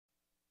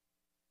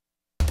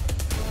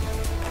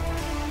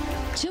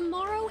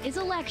is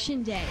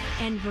Election Day,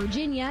 and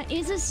Virginia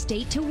is a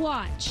state to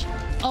watch.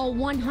 All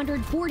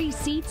 140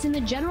 seats in the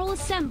General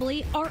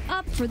Assembly are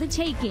up for the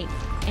taking,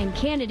 and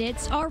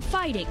candidates are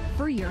fighting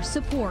for your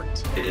support.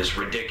 It is a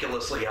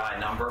ridiculously high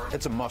number.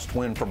 It's a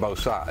must-win for both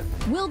sides.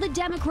 Will the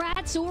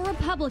Democrats or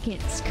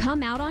Republicans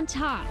come out on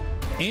top?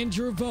 And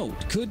your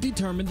vote could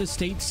determine the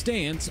state's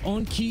stance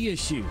on key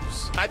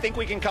issues. I think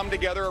we can come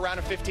together around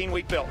a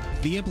 15-week bill.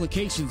 The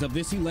implications of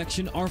this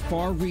election are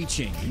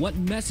far-reaching. What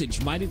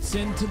message might it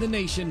send to the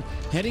nation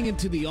heading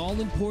into the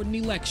all-important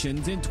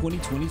elections in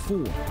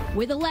 2024?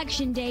 With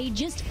Election Day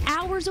just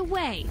hours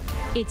away,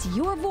 it's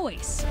your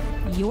voice,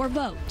 your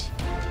vote.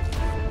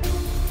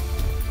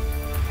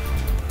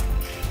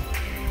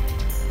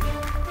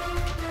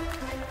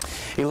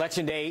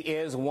 Election Day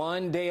is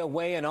one day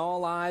away, and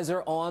all eyes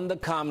are on the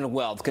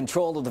Commonwealth.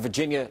 Control of the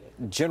Virginia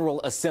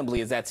General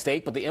Assembly is at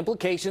stake, but the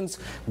implications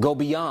go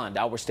beyond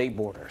our state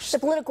borders. The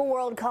political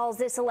world calls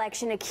this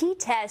election a key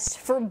test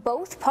for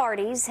both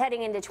parties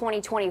heading into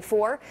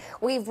 2024.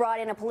 We've brought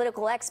in a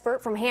political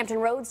expert from Hampton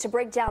Roads to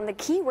break down the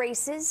key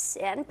races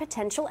and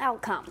potential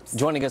outcomes.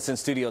 Joining us in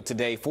studio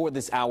today for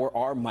this hour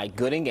are Mike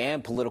Gooding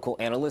and political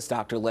analyst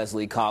Dr.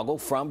 Leslie Caughell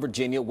from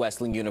Virginia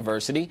Wesleyan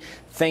University.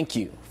 Thank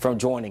you for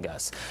joining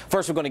us.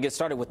 First, we're going to get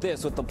started with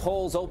this. With the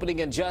polls opening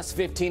in just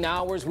 15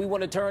 hours, we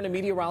want to turn to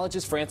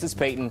meteorologist Frances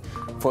Payton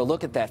for a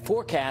look at that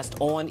forecast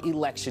on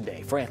Election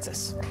Day.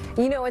 Frances.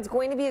 You know, it's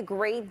going to be a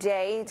great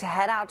day to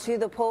head out to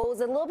the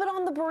polls. A little bit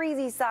on the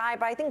breezy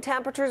side, but I think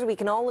temperatures we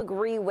can all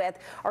agree with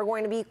are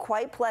going to be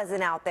quite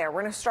pleasant out there.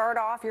 We're going to start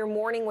off your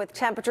morning with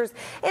temperatures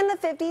in the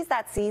 50s.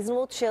 That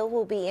seasonal chill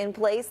will be in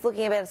place.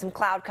 Looking at some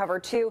cloud cover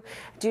too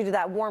due to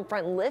that warm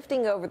front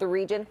lifting over the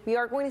region. We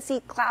are going to see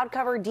cloud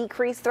cover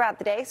decrease throughout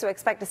the day, so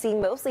expect to see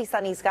mostly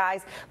sunny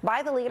skies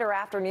by the later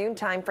afternoon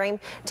time frame.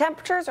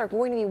 Temperatures are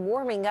going to be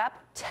warming up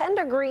 10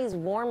 degrees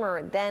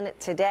warmer than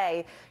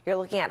today. You're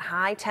looking at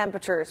high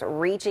temperatures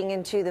reaching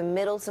into the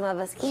middle, some of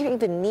us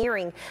even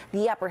nearing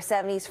the upper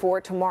 70s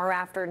for tomorrow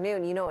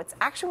afternoon. You know, it's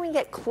actually going to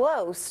get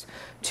close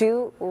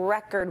to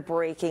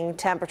record-breaking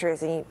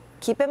temperatures. And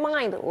keep in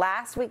mind,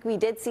 last week we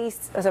did see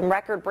some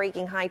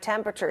record-breaking high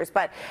temperatures,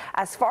 but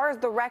as far as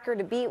the record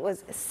to beat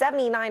was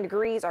 79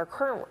 degrees. Our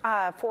current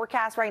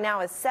forecast right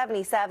now is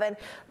 77,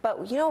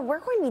 but you know,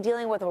 we're going to be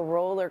dealing with a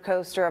roller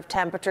coaster of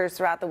temperatures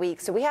throughout the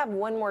week, so we have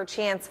one more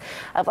chance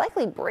of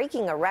likely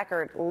breaking a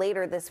record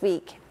later this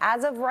week.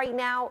 As of right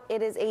now,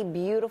 it is a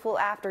beautiful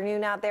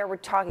afternoon out there. We're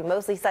talking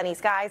mostly sunny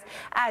skies,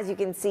 as you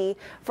can see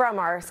from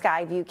our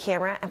sky view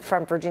camera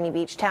from Virginia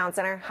Beach Town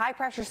Center. High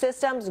pressure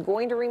systems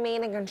going to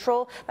remain in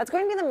control. That's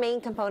going to be the main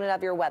component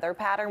of your weather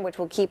pattern, which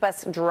will keep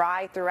us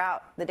dry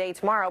throughout the day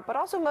tomorrow, but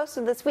also most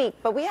of this week.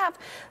 But we have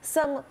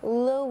some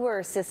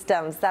lower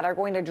systems that are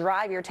going to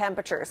drive your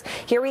temperatures.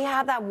 Here we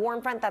have that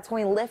warm front that's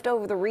going to lift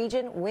over the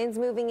region. Winds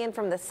moving in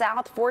from the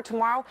south for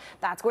tomorrow.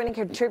 That's going to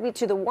contribute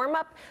to the warm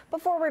up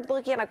before we're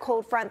looking at a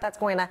cold front that's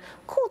going to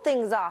cool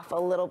things off a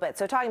little bit.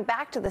 So talking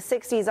back to the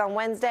 60s on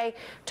Wednesday,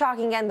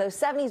 talking again those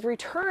 70s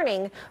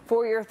returning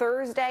for your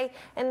Thursday,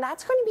 and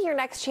that's going to be your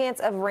next chance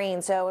of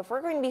rain. So if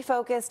we're going to be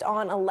focused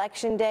on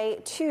Election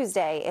Day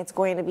Tuesday, it's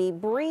going to be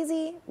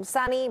breezy,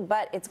 sunny,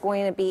 but it's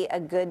going to be a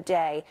good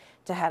day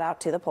to head out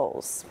to the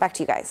polls. Back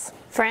to you guys.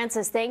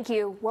 Frances, thank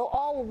you. Well,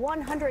 all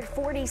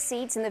 140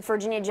 seats in the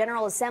Virginia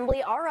General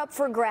Assembly are up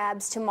for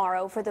grabs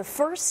tomorrow for the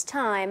first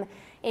time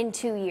in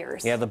 2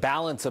 years. Yeah, the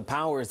balance of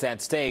power is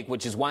at stake,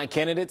 which is why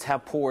candidates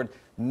have poured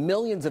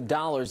millions of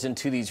dollars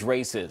into these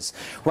races.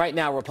 Right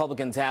now,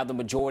 Republicans have the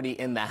majority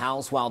in the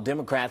House while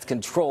Democrats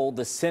control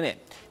the Senate.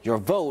 Your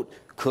vote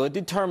could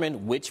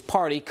determine which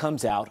party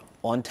comes out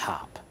on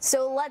top.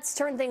 So let's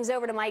turn things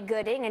over to Mike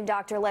Gooding and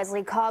Dr.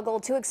 Leslie Caughell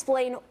to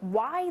explain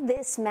why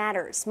this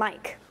matters.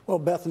 Mike. Well,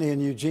 Bethany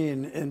and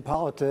Eugene, in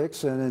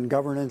politics and in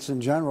governance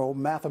in general,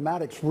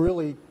 mathematics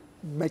really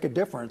make a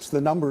difference. The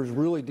numbers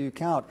really do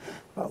count.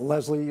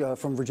 Leslie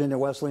from Virginia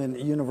Wesleyan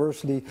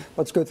University,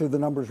 let's go through the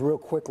numbers real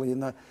quickly. In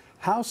the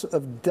House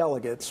of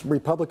Delegates,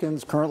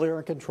 Republicans currently are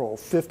in control,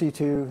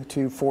 52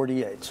 to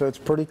 48, so it's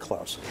pretty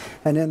close.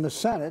 And in the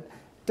Senate,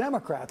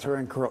 Democrats are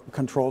in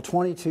control,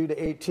 22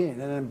 to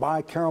 18. And in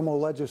bicameral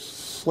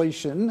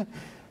legislation,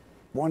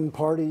 one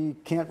party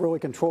can't really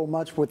control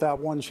much without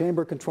one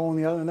chamber controlling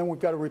the other, and then we've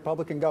got a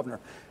Republican governor.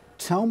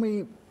 Tell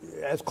me,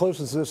 as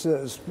close as this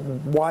is,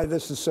 why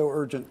this is so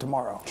urgent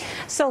tomorrow.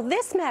 So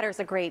this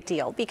matters a great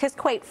deal because,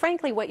 quite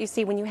frankly, what you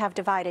see when you have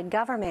divided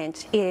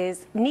government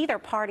is neither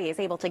party is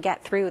able to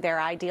get through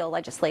their ideal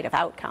legislative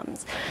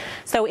outcomes.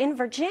 So in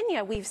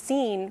Virginia, we've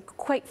seen,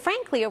 quite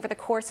frankly, over the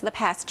course of the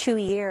past 2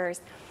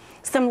 years,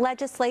 some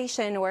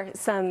legislation or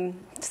some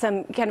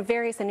kind of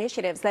various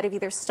initiatives that have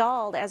either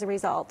stalled as a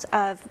result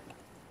of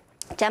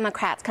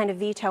Democrats kind of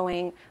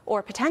vetoing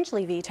or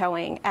potentially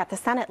vetoing at the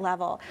Senate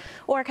level,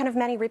 or kind of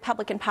many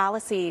Republican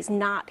policies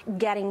not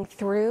getting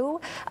through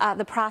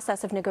the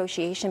process of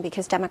negotiation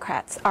because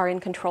Democrats are in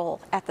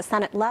control at the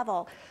Senate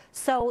level.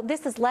 So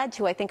this has led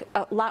to, I think,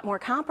 a lot more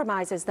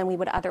compromises than we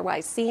would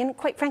otherwise see, and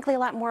quite frankly, a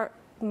lot more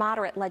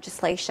moderate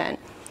legislation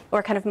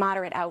or kind of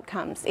moderate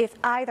outcomes if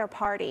either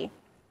party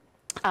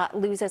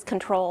loses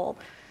control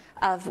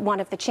of one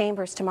of the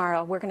chambers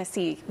tomorrow, we're going to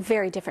see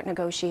very different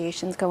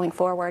negotiations going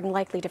forward and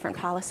likely different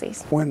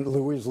policies. When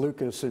Louise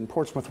Lucas in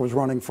Portsmouth was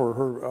running for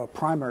her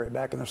primary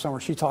back in the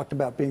summer, she talked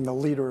about being the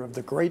leader of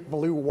the Great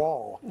Blue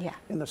Wall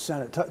in the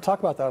Senate. Talk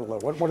about that a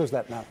little. What does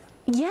that mean?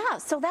 Yeah,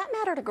 so that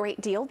mattered a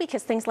great deal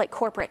because things like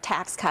corporate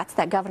tax cuts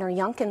that Governor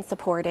Youngkin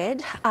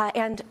supported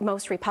and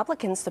most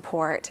Republicans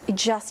support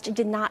just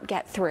did not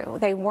get through.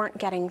 They weren't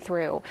getting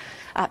through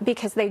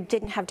because they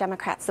didn't have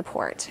Democrat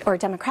support or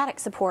Democratic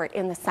support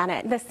in the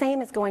Senate. The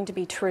same is going to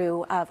be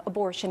true of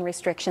abortion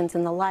restrictions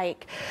and the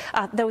like.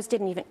 Those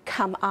didn't even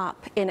come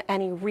up in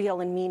any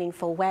real and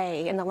meaningful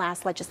way in the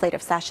last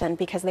legislative session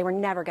because they were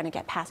never going to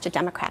get past a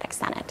Democratic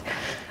Senate,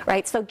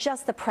 right? So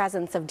just the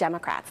presence of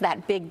Democrats,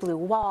 that big blue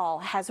wall,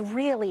 has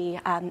really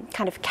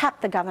kind of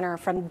kept the governor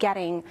from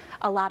getting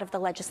a lot of the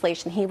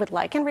legislation he would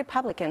like, and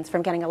Republicans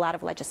from getting a lot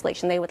of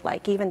legislation they would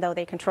like, even though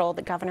they control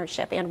the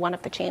governorship and one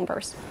of the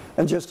chambers.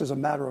 And just as a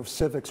matter of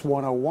civics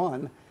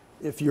 101,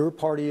 if your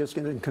party is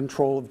in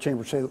control of the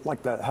chamber, say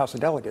like the House of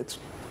Delegates,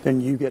 then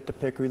you get to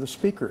pick who the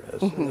speaker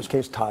is. In this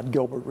case, Todd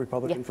Gilbert,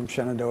 Republican from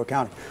Shenandoah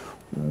County.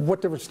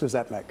 What difference does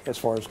that make as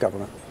far as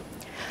government?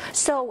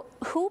 So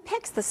who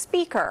picks the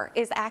speaker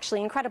is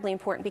actually incredibly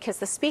important because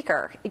the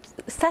speaker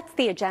sets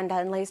the agenda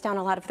and lays down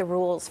a lot of the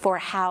rules for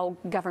how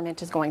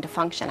government is going to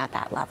function at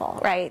that level,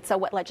 right? So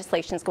what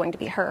legislation is going to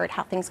be heard,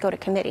 how things go to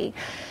committee.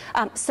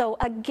 So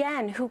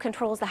again, who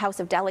controls the House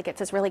of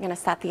Delegates is really going to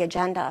set the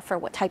agenda for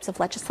what types of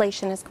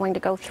legislation is going to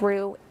go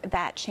through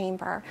that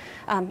chamber.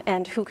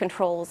 And who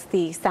controls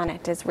the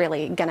Senate is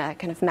really going to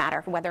kind of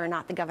matter whether or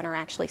not the governor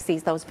actually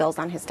sees those bills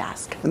on his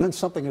desk. And then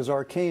something as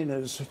arcane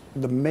as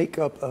the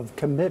makeup of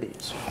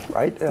committees,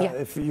 right?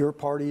 If your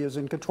party is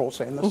in control,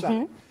 say in the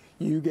Senate,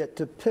 you get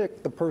to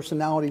pick the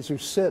personalities who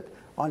sit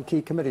on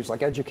key committees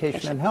like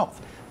education and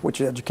health,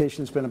 which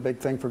education has been a big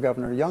thing for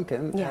Governor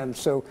Youngkin. And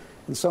so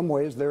in some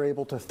ways they're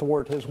able to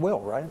thwart his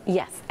will, right?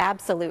 Yes,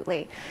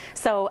 absolutely.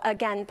 So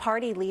again,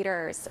 party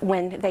leaders,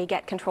 when they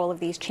get control of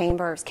these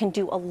chambers, can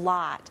do a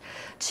lot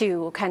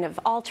to kind of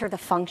alter the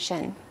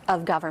function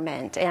of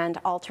government and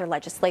alter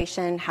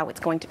legislation, how it's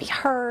going to be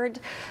heard,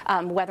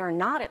 whether or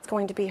not it's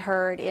going to be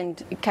heard,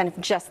 and kind of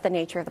just the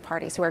nature of the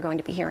parties who are going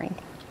to be hearing.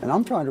 And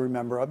I'm trying to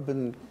remember, I've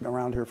been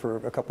around here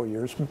for a couple of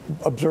years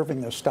observing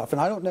this stuff,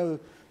 and I don't know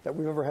that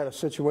we've ever had a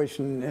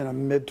situation in a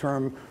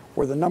midterm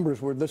where the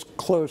numbers were this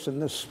close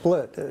and this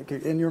split.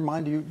 In your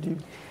mind, do you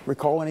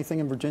recall anything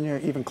in Virginia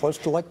even close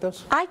to like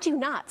this? I do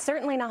not,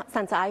 certainly not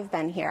since I've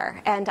been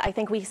here. And I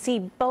think we see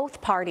both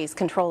parties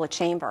control a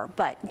chamber,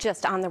 but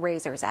just on the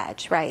razor's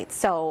edge, right?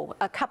 So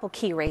a couple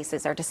key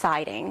races are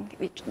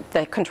deciding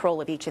the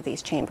control of each of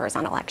these chambers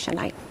on election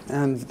night.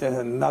 And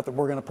not that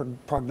we're going to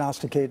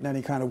prognosticate in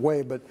any kind of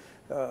way, but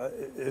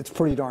it's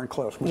pretty darn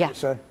close, would you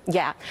say?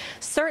 Yeah,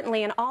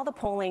 certainly, and all the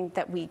polling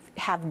that we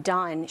have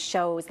done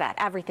shows that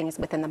everything is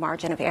within the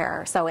margin of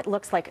error. So it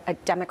looks like a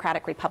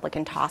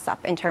Democratic-Republican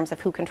toss-up in terms of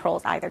who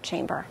controls either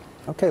chamber.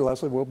 Okay,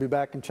 Leslie, we'll be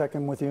back and check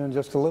in with you in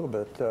just a little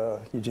bit.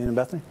 Eugene and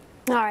Bethany?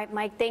 All right,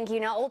 Mike, thank you.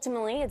 Now,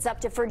 ultimately, it's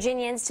up to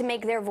Virginians to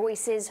make their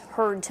voices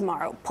heard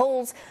tomorrow.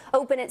 Polls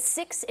open at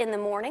 6 in the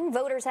morning.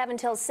 Voters have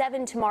until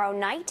 7 tomorrow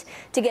night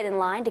to get in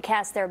line to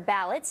cast their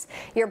ballots.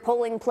 Your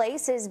polling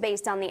place is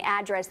based on the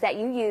address that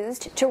you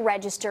used to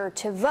register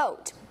to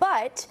vote.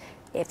 But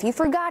if you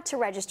forgot to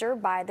register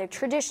by the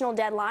traditional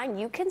deadline,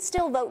 you can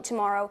still vote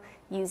tomorrow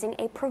using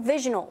a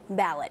provisional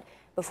ballot.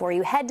 Before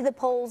you head to the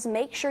polls,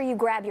 make sure you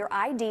grab your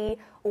ID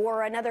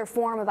or another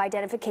form of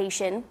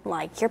identification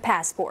like your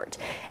passport.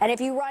 And if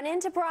you run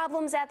into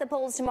problems at the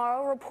polls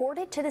tomorrow, report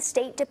it to the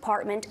State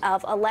Department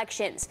of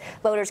Elections.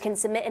 Voters can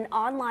submit an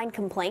online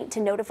complaint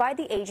to notify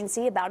the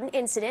agency about an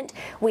incident.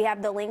 We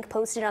have the link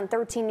posted on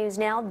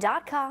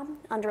 13newsnow.com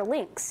under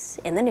links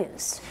in the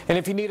news. And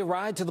if you need a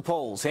ride to the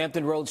polls,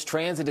 Hampton Roads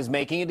Transit is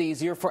making it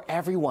easier for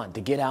everyone to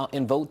get out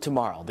and vote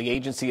tomorrow. The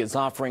agency is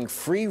offering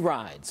free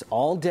rides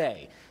all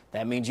day.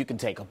 That means you can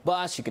take a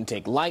bus, you can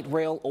take light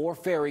rail or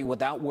ferry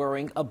without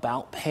worrying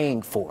about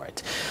paying for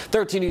it.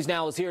 13 News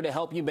Now is here to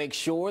help you make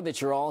sure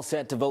that you're all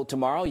set to vote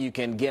tomorrow. You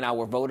can get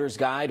our voter's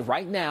guide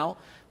right now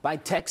by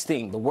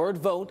texting the word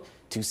vote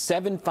to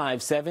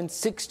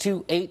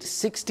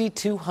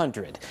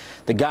 757-628-6200.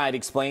 The guide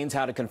explains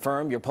how to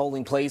confirm your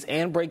polling place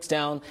and breaks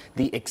down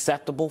the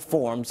acceptable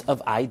forms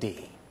of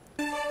ID.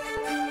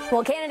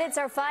 Well, candidates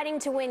are fighting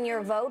to win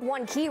your vote.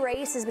 One key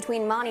race is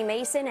between Monty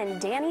Mason and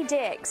Danny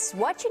Diggs.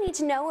 What you need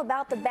to know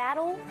about the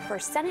battle for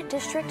Senate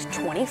District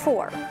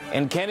 24.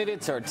 And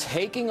candidates are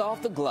taking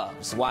off the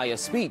gloves. Why a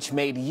speech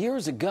made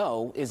years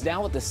ago is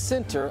now at the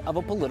center of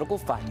a political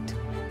fight.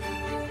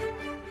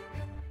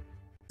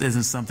 This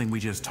isn't something we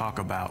just talk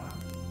about.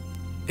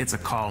 It's a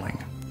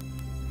calling.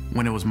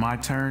 When it was my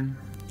turn,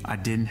 I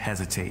didn't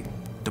hesitate.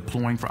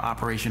 Deploying for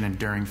Operation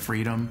Enduring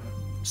Freedom,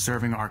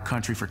 serving our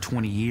country for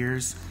 20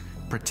 years,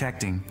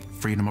 protecting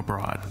freedom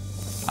abroad.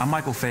 I'm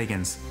Michael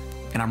Fagans,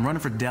 and I'm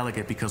running for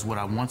delegate because what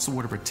I once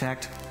swore to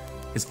protect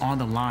is on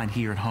the line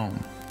here at home.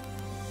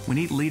 We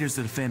need leaders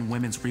to defend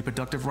women's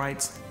reproductive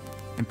rights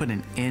and put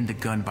an end to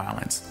gun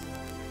violence.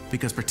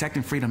 because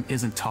protecting freedom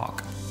isn't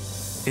talk.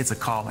 It's a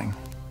calling.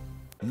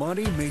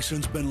 Monty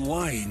Mason's been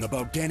lying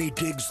about Danny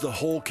Diggs the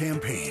whole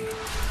campaign.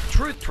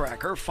 Truth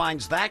Tracker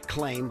finds that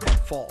claim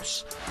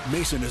false.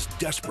 Mason is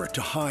desperate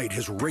to hide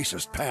his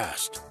racist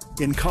past.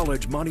 In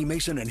college, Monty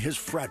Mason and his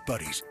frat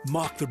buddies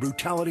mocked the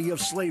brutality of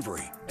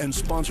slavery and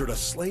sponsored a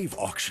slave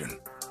auction.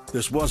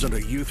 This wasn't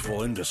a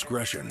youthful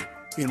indiscretion.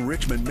 In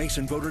Richmond,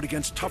 Mason voted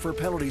against tougher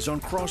penalties on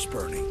cross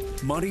burning.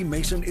 Monty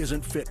Mason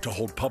isn't fit to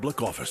hold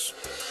public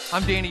office.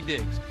 I'm Danny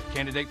Diggs,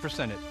 candidate for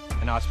Senate,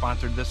 and I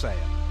sponsored this ad.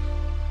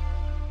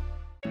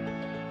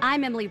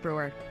 I'm Emily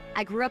Brewer.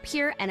 I grew up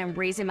here and I'm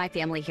raising my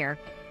family here.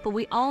 But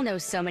we all know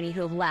so many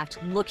who have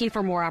left looking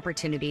for more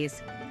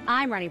opportunities.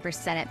 I'm running for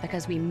Senate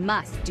because we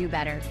must do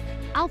better.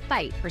 I'll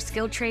fight for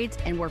skilled trades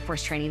and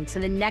workforce training so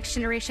the next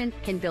generation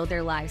can build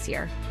their lives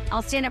here.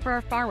 I'll stand up for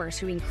our farmers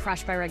who are being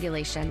crushed by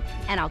regulation,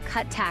 and I'll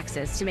cut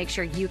taxes to make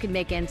sure you can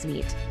make ends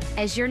meet.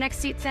 As your next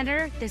state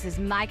senator, this is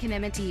my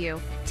commitment to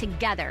you.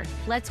 Together,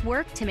 let's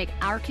work to make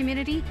our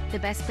community the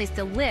best place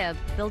to live,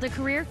 build a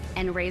career,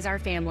 and raise our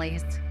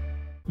families.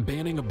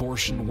 Banning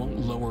abortion won't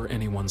lower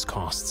anyone's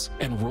costs,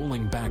 and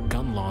rolling back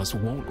gun laws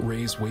won't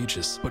raise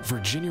wages. But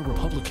Virginia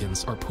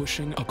Republicans are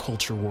pushing a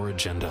culture war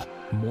agenda.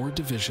 More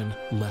division,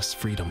 less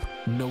freedom.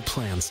 No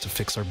plans to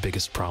fix our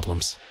biggest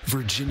problems.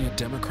 Virginia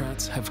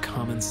Democrats have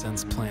common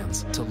sense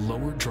plans to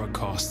lower drug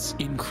costs,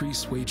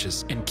 increase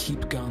wages, and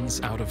keep guns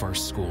out of our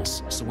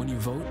schools. So when you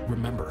vote,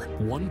 remember,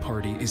 one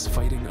party is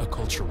fighting a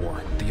culture war.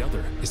 The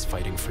other is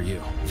fighting for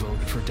you. Vote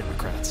for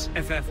Democrats.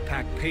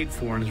 FF-PAC paid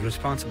for and is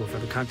responsible for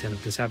the content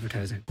of this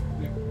advertising.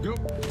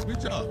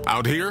 Good job.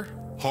 Out here,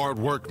 hard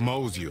work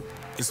mows you.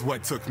 It's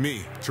what took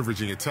me to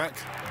Virginia Tech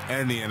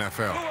and the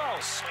NFL. Who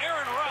else?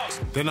 Aaron Rouse.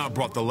 Then I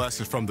brought the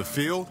lessons from the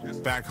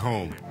field back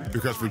home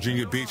because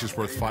Virginia Beach is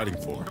worth fighting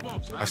for.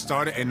 I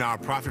started a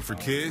nonprofit for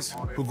kids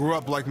who grew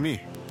up like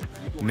me.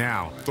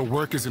 Now, the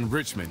work is in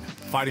Richmond,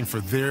 fighting for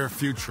their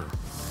future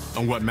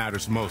and what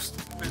matters most.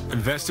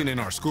 Investing in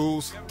our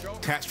schools,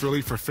 tax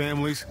relief for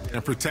families,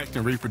 and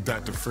protecting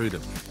reproductive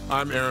freedom.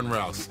 I'm Aaron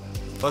Rouse.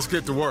 Let's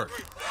get to work.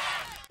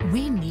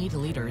 We need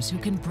leaders who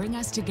can bring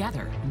us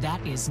together.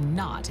 That is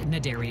not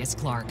Nadarius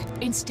Clark.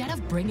 Instead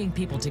of bringing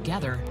people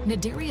together,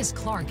 Nadarius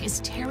Clark is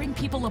tearing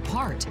people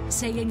apart,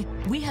 saying,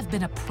 "We have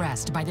been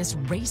oppressed by this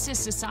racist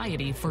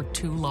society for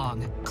too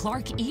long."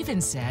 Clark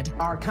even said,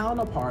 "Our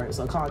counterparts,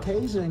 a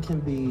Caucasian,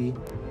 can be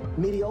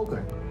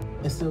mediocre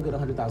and still get a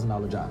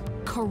 $100,000 job."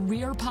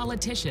 Career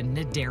politician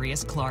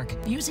Nadarius Clark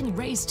using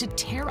race to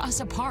tear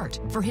us apart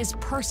for his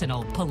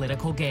personal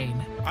political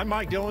gain. I'm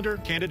Mike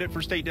Dillander, candidate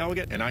for state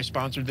delegate, and I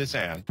sponsored this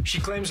ad.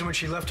 She claims that when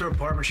she left her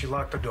apartment, she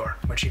locked the door.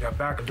 When she got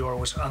back, the door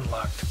was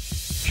unlocked.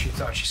 She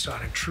thought she saw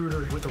an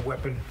intruder with a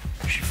weapon.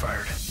 She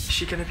fired. Is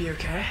she gonna be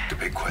okay? The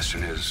big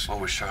question is, what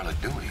was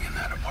Charlotte doing in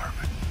that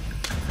apartment?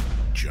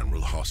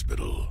 General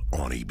Hospital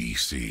on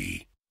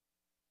ABC.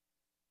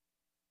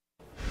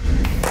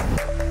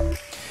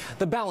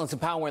 The balance of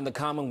power in the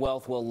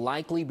Commonwealth will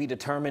likely be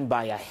determined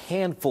by a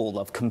handful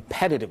of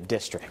competitive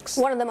districts.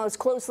 One of the most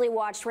closely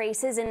watched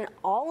races in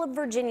all of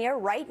Virginia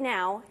right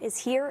now is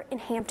here in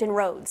Hampton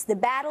Roads. The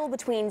battle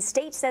between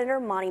State Senator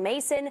Monty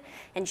Mason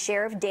and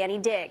Sheriff Danny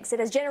Diggs. It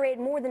has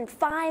generated more than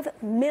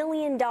 $5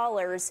 million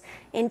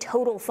in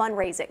total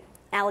fundraising.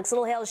 Alex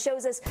Littlehale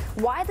shows us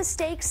why the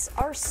stakes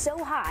are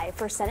so high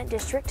for Senate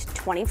District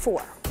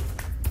 24.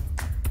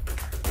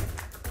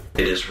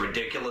 It is a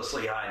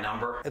ridiculously high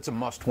number. It's a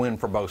must-win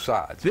for both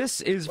sides.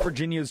 This is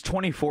Virginia's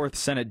 24th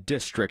Senate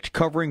District,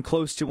 covering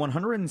close to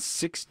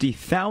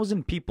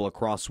 160,000 people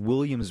across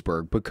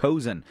Williamsburg,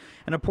 Pocosin,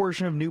 and a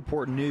portion of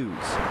Newport News.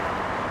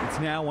 It's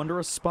now under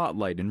a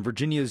spotlight in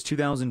Virginia's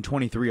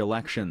 2023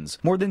 elections.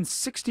 More than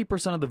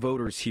 60% of the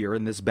voters here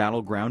in this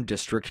battleground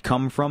district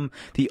come from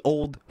the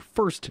old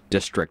 1st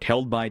District,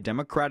 held by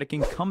Democratic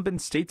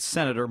incumbent State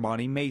Senator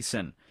Monty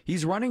Mason.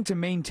 He's running to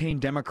maintain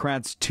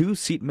Democrats'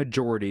 2-seat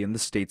majority in the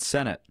state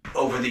Senate.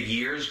 Over the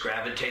years,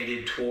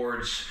 gravitated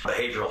towards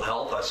behavioral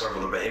health. I serve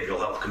on the Behavioral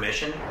Health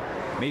Commission.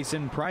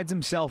 Mason prides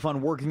himself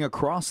on working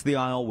across the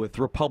aisle with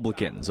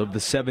Republicans. Of the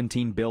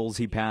 17 bills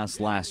he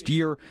passed last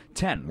year,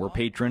 10 were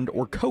patroned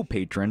or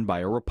co-patroned by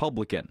a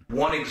Republican.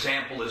 One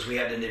example is we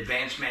had an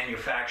advanced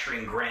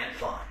manufacturing grant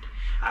fund.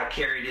 I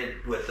carried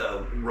it with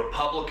a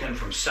Republican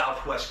from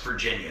Southwest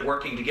Virginia,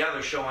 working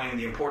together, showing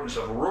the importance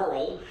of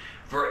rural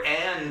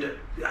and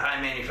high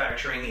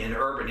manufacturing in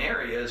urban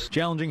areas.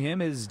 Challenging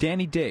him is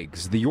Danny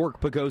Diggs, the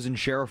York-Pocosin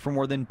sheriff for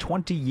more than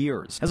 20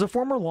 years. As a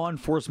former law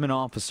enforcement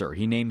officer,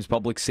 he names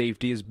public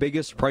safety his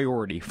biggest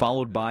priority,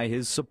 followed by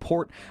his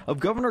support of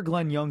Governor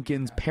Glenn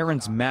Youngkin's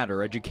Parents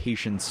Matter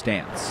education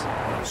stance.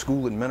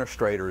 School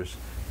administrators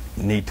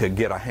need to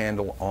get a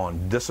handle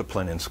on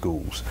discipline in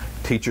schools.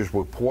 Teachers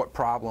report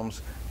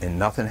problems and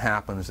nothing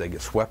happens. They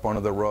get swept under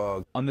the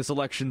rug. On this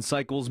election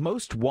cycle's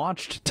most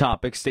watched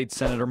topic, State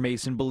Senator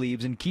Mason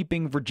believes in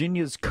keeping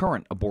Virginia's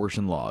current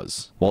abortion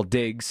laws, while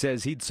Diggs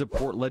says he'd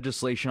support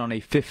legislation on a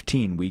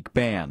 15-week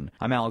ban.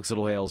 I'm Alex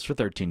Littlehales for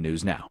 13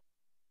 News Now.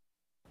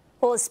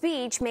 Well, a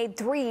speech made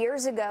 3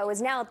 years ago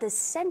is now at the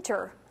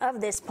center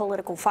of this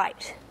political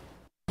fight.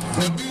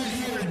 But being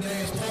here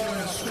today is part of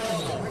that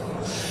struggle,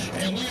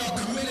 and we are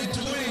committed to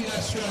winning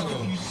that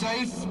struggle. Be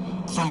safe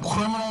from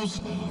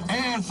criminals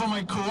and from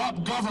a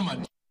corrupt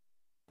government.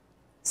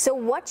 So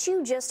what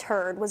you just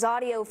heard was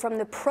audio from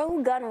the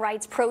pro-gun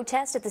rights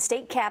protest at the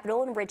state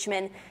capitol in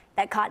Richmond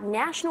that caught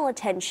national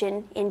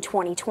attention in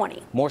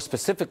 2020. More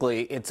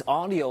specifically, it's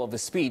audio of a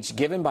speech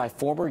given by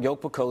former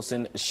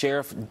Yokopokosan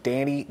Sheriff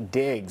Danny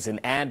Diggs.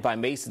 An ad by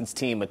Mason's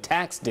team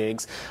attacks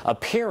Diggs'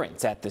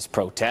 appearance at this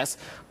protest,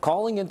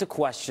 calling into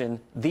question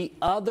the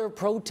other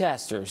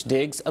protesters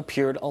Diggs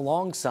appeared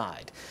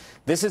alongside.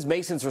 This is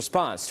Mason's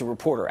response to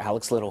reporter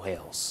Alex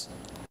Littlehales.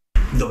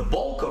 The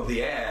bulk of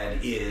the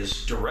ad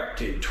is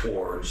directed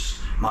towards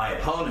my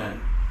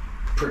opponent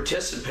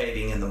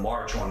participating in the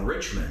March on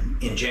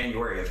Richmond in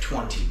January of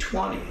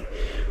 2020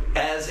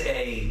 as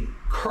a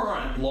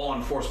current law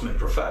enforcement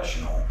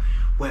professional,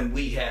 when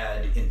we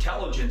had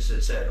intelligence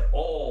that said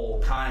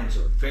all kinds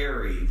of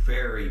very,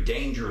 very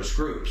dangerous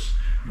groups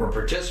were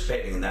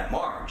participating in that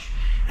march.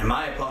 And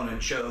my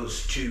opponent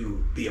chose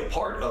to be a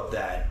part of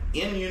that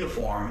in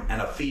uniform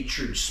and a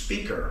featured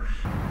speaker.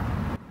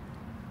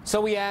 So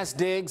we asked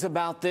Diggs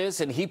about this,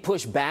 and he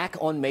pushed back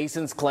on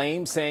Mason's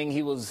claim, saying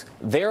he was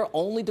there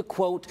only to,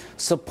 quote,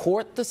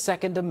 support the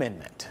Second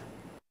Amendment.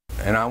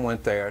 And I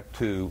went there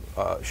to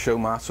show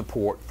my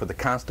support for the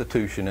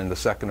Constitution and the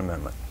Second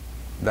Amendment.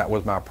 That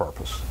was my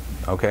purpose,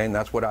 okay? And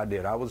that's what I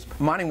did.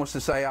 Monty wants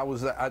to say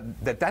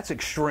that's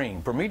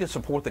extreme. For me to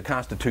support the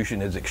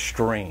Constitution is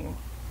extreme.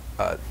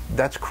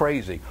 That's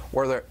crazy.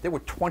 There were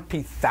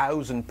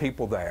 20,000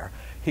 people there.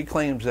 He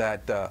claims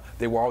that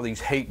there were all these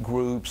hate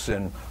groups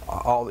and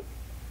all.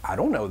 I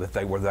don't know that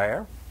they were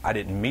there. I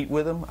didn't meet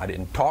with them. I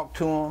didn't talk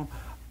to them.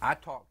 I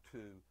talked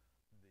to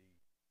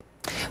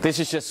This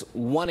is just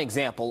one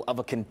example of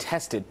a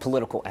contested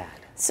political ad.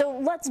 So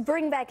let's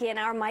bring back in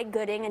our Mike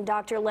Gooding and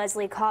Dr.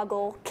 Leslie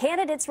Caughell.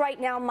 Candidates right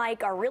now,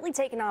 Mike, are really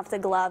taking off the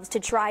gloves to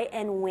try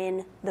and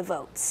win the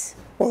votes.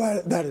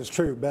 Well, that is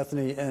true,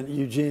 Bethany and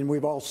Eugene.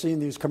 We've all seen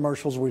these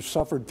commercials. We've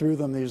suffered through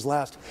them these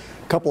last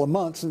couple of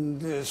months.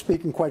 And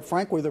speaking quite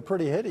frankly, they're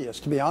pretty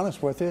hideous, to be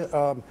honest with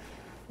you.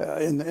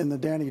 In the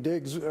Danny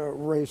Diggs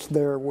race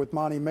there with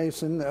Monty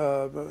Mason,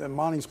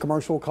 Monty's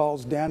commercial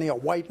calls Danny a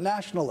white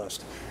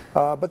nationalist.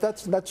 But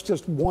that's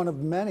just one of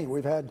many.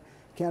 We've had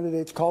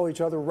candidates call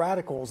each other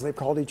radicals. They've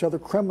called each other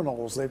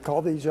criminals. They've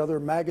called each other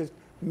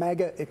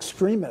MAGA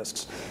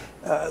extremists.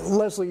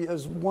 Leslie,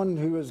 as one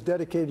who has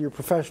dedicated your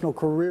professional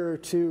career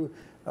to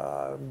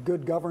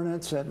good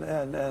governance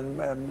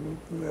and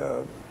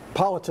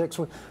politics,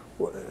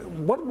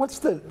 what's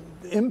the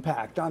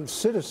impact on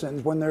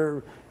citizens when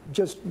they're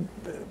just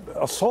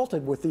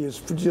assaulted with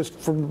these just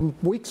for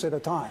weeks at a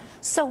time?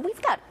 So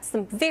we've got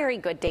some very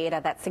good data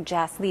that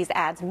suggests these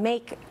ads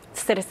make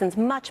citizens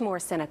much more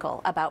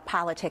cynical about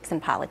politics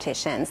and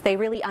politicians. They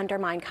really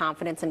undermine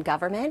confidence in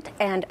government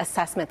and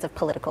assessments of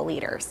political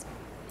leaders.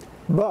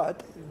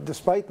 But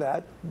despite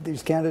that,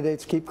 these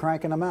candidates keep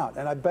cranking them out.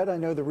 And I bet I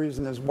know the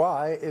reason is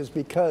why, is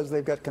because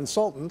they've got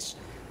consultants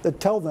that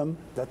tell them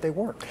that they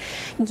work.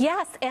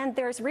 Yes, and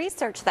there's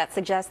research that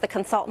suggests the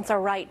consultants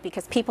are right,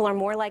 because people are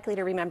more likely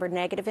to remember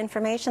negative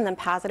information than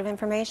positive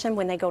information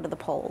when they go to the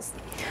polls.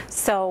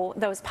 So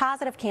those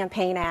positive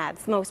campaign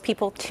ads, most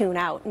people tune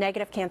out.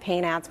 Negative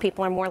campaign ads,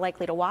 people are more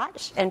likely to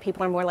watch, and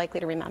people are more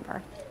likely to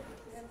remember.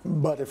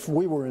 But if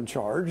we were in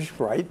charge,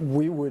 right,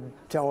 we would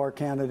tell our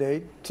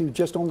candidate to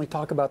just only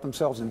talk about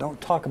themselves and don't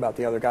talk about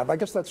the other guy. But I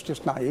guess that's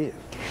just naive.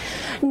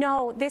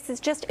 No, this is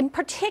just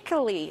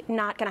particularly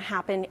not going to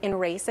happen in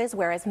races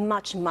where as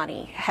much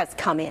money has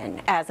come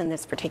in as in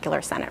this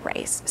particular Senate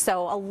race.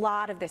 So a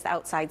lot of this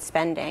outside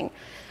spending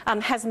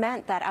has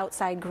meant that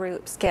outside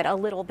groups get a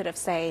little bit of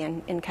say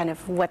in kind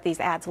of what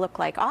these ads look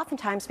like,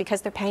 oftentimes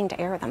because they're paying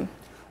to air them.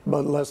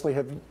 But Leslie,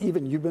 have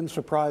even you been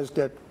surprised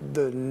at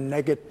the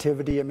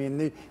negativity? I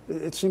mean,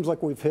 it seems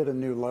like we've hit a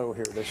new low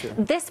here this year.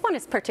 This one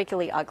is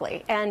particularly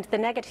ugly, and the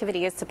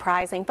negativity is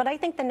surprising, but I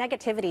think the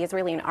negativity is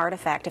really an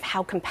artifact of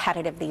how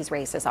competitive these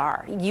races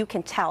are. You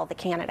can tell the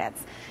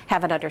candidates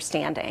have an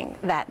understanding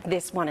that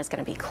this one is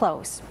going to be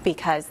close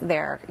because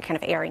they're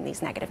kind of airing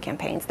these negative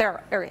campaigns.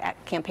 They're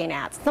campaign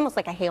ads. It's almost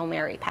like a Hail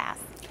Mary pass.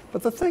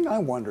 But the thing I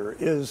wonder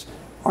is,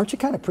 aren't you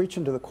kind of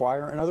preaching to the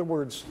choir? In other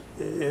words,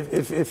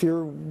 if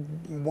you're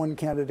one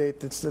candidate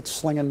that's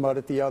slinging mud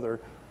at the other,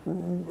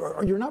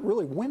 you're not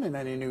really winning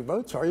any new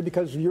votes, are you?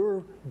 Because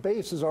your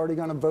base is already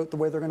going to vote the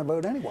way they're going to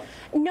vote anyway.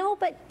 No,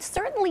 but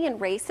certainly in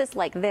races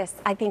like this,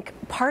 I think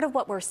part of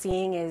what we're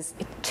seeing is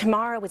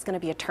tomorrow is going to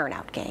be a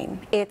turnout game.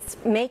 It's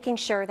making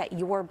sure that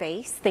your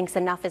base thinks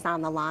enough is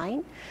on the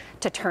line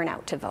to turn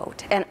out to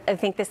vote. And I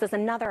think this is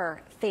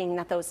another thing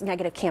that those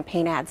negative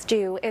campaign ads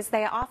do, is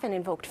they often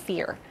invoke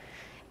fear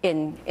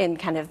in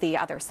kind of the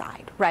other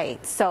side,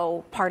 right?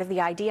 So part of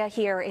the idea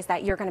here is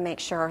that you're going to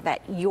make sure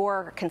that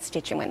your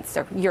constituents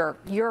or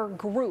your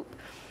group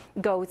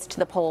goes to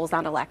the polls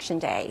on election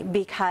day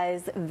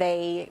because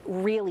they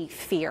really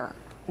fear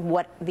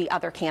what the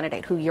other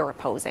candidate who you're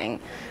opposing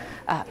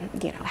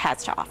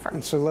has to offer.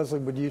 And so, Leslie,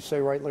 would you say,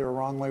 rightly or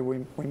wrongly,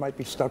 we might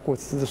be stuck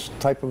with this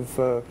type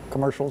of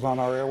commercials on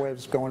our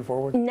airwaves going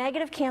forward?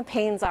 Negative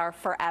campaigns are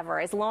forever.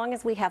 As long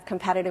as we have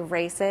competitive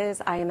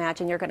races, I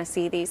imagine you're going to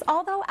see these.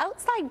 Although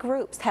outside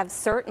groups have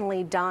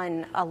certainly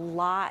done a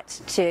lot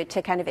to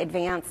kind of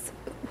advance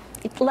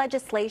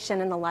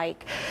legislation and the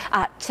like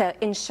to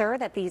ensure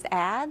that these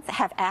ads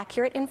have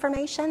accurate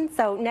information.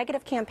 So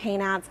negative campaign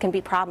ads can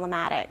be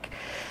problematic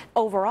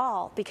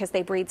overall because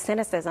they breed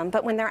cynicism,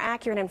 but when they're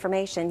accurate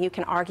information, you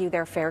can argue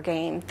they're fair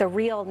game. The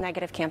real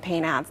negative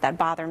campaign ads that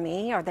bother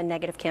me are the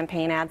negative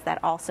campaign ads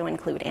that also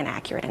include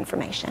inaccurate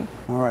information.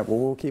 All right, well,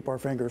 we'll keep our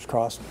fingers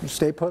crossed.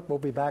 Stay put. We'll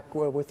be back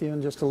with you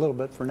in just a little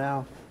bit. For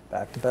now,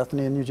 back to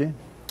Bethany and Eugene.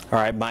 All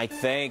right, Mike,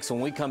 thanks.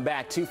 When we come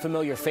back, two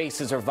familiar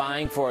faces are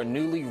vying for a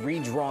newly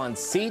redrawn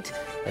seat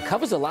that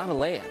covers a lot of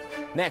land.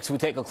 Next, we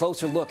take a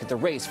closer look at the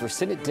race for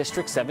Senate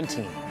District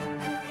 17.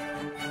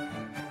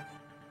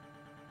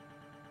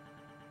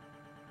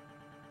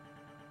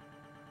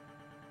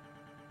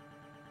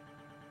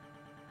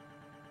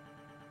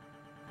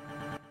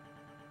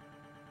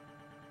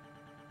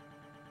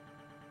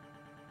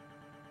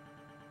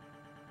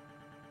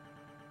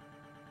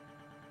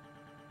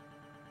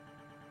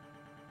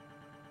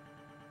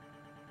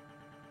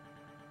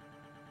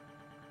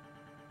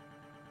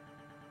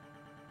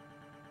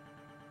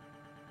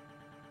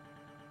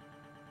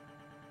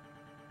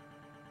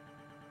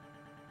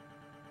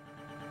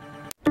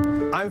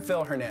 I'm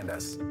Phil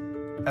Hernandez.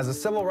 As a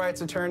civil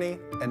rights attorney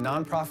and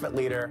nonprofit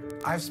leader,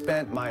 I've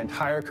spent my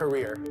entire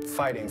career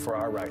fighting for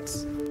our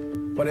rights.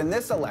 But in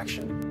this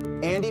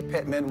election, Andy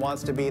Pittman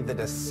wants to be the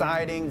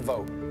deciding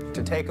vote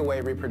to take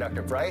away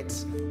reproductive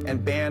rights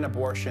and ban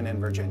abortion in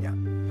Virginia.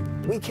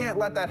 We can't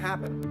let that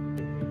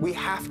happen. We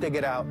have to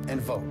get out and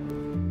vote.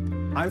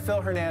 I'm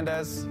Phil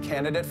Hernandez,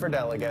 candidate for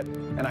delegate,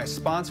 and I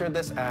sponsored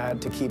this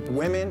ad to keep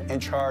women in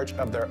charge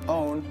of their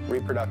own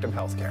reproductive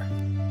health care.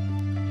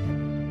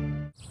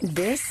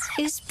 This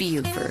is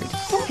Buford.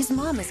 His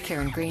mom is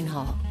Karen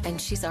Greenhall, and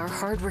she's our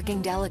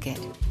hardworking delegate.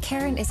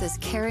 Karen is as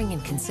caring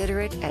and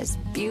considerate as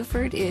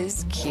Buford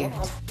is cute.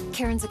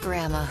 Karen's a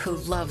grandma who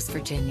loves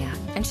Virginia,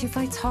 and she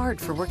fights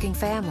hard for working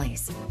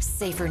families,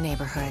 safer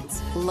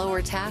neighborhoods,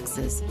 lower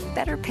taxes,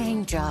 better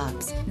paying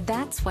jobs.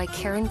 That's why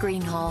Karen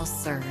Greenhall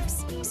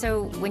serves.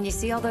 So when you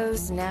see all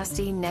those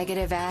nasty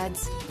negative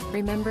ads,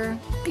 remember,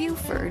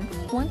 Buford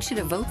wants you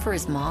to vote for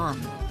his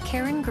mom,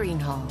 Karen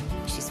Greenhall.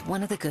 She's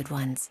one of the good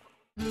ones.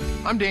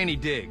 I'm Danny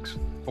Diggs.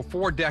 For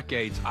 4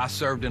 decades, I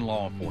served in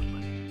law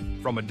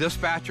enforcement. From a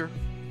dispatcher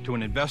to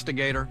an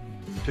investigator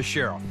to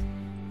sheriff.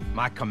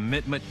 My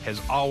commitment has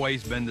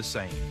always been the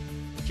same.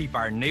 Keep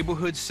our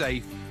neighborhoods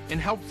safe and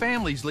help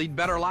families lead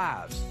better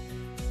lives.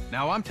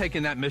 Now I'm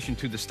taking that mission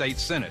to the state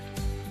Senate.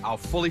 I'll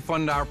fully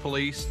fund our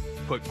police,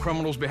 put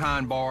criminals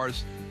behind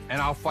bars, and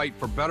I'll fight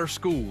for better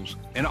schools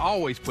and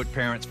always put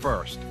parents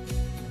first.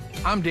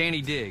 I'm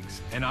Danny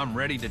Diggs, and I'm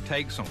ready to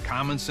take some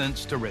common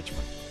sense to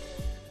Richmond.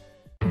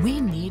 We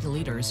need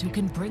leaders who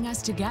can bring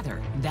us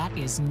together. That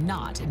is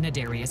not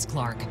Nadarius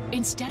Clark.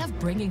 Instead of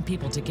bringing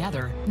people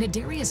together,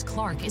 Nadarius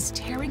Clark is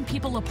tearing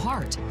people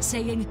apart,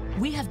 saying,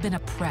 "We have been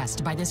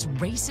oppressed by this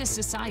racist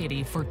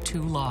society for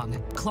too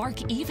long."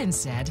 Clark even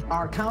said,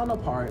 "Our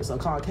counterparts, a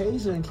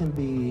Caucasian, can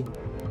be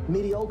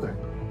mediocre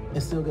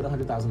and still get a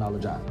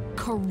 $100,000 job."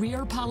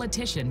 Career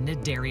politician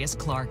Nadarius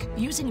Clark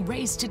using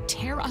race to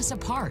tear us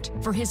apart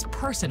for his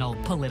personal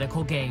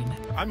political gain.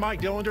 I'm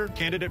Mike Dillander,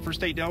 candidate for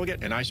state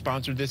delegate, and I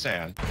sponsored this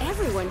ad.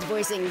 Everyone's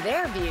voicing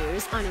their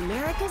views on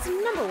America's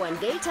 #1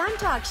 daytime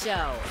talk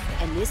show.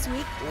 And this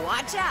week,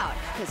 watch out,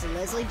 because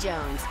Leslie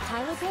Jones,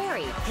 Tyler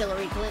Perry,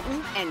 Hillary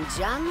Clinton, and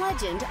John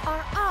Legend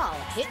are all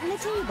hitting the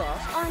table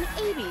on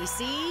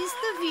ABC's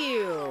The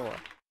View.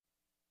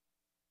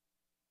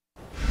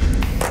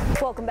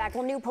 Welcome back.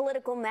 Well, new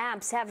political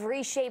maps have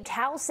reshaped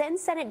House and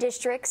Senate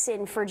districts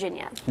in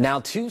Virginia. Now,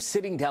 2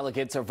 sitting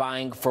delegates are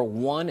vying for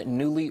 1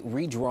 newly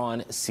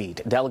redrawn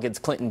seat. Delegates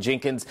Clinton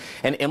Jenkins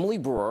and Emily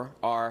Brewer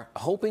are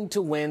hoping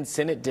to win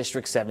Senate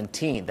District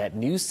 17. That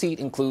new seat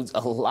includes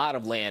a lot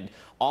of land,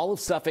 all of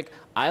Suffolk,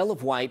 Isle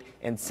of Wight,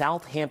 and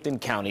Southampton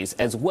counties,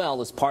 as well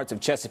as parts of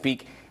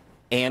Chesapeake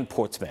and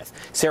Portsmouth.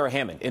 Sarah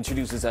Hammond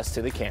introduces us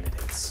to the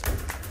candidates.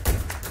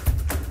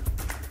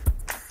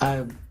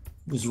 I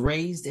was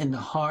raised in the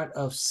heart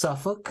of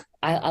Suffolk.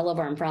 I love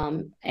where I'm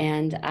from,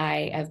 and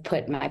I have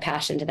put my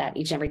passion to that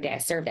each and every day I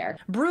serve there.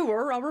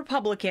 Brewer, a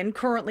Republican,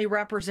 currently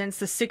represents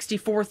the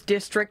 64th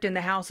district in the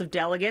House of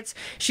Delegates.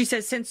 She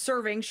says since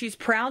serving, she's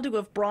proud to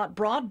have brought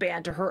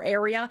broadband to her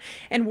area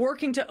and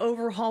working to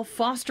overhaul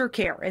foster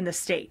care in the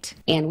state.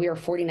 And we are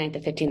 49th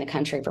to 50 in the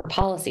country for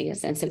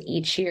policies, and so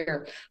each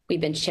year we've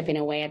been chipping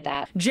away at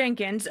that.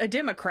 Jenkins, a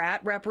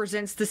Democrat,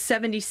 represents the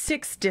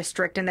 76th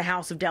district in the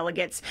House of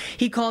Delegates.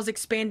 He calls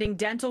expanding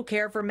dental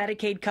care for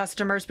Medicaid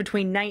customers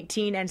between 19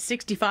 19 and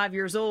 65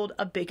 years old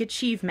a big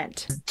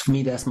achievement. To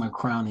me, that's my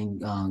crowning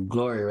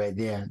glory right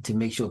there, to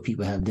make sure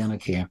people have dental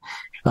care,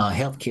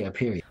 health care,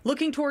 period.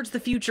 Looking towards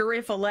the future,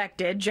 if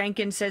elected,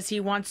 Jenkins says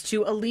he wants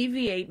to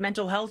alleviate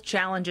mental health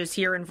challenges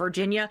here in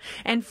Virginia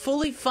and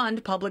fully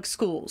fund public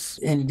schools.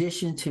 In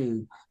addition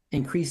to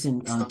increasing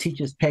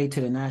teachers' pay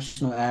to the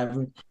national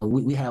average,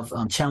 we have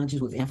challenges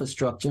with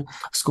infrastructure,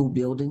 school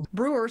buildings.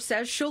 Brewer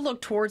says she'll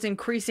look towards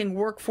increasing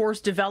workforce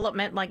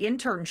development like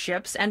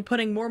internships and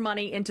putting more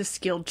money into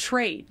skilled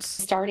trades.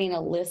 Starting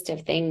a list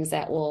of things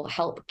that will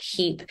help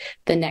keep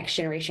the next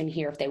generation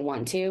here if they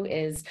want to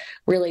is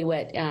really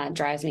what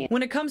drives me.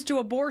 When it comes to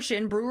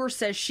abortion, Brewer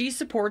says she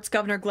supports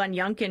Governor Glenn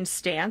Youngkin's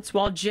stance,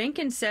 while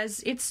Jenkins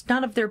says it's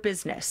none of their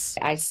business.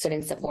 I stood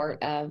in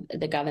support of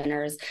the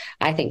governor's,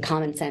 I think,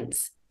 common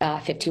sense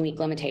 15-week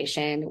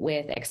limitation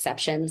with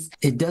exceptions.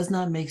 It does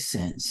not make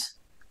sense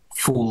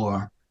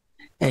for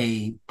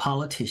a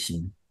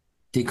politician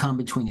to come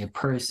between a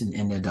person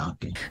and their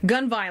doctor.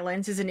 Gun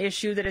violence is an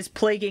issue that is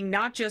plaguing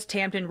not just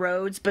Hampton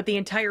Roads, but the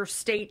entire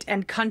state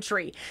and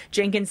country.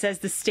 Jenkins says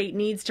the state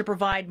needs to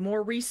provide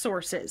more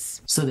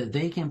resources so that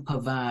they can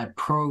provide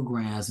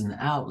programs and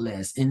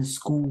outlets in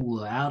school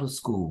or out of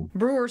school.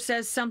 Brewer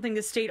says something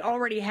the state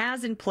already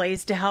has in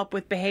place to help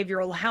with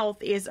behavioral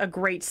health is a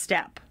great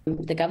step.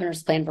 The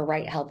governor's plan for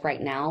health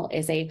right now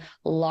is a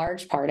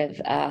large part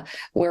of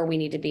where we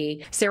need to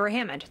be. Sarah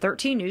Hammond,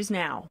 13 News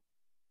Now.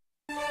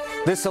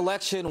 This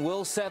election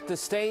will set the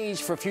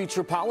stage for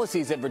future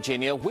policies in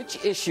Virginia.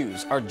 Which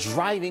issues are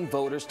driving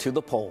voters to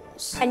the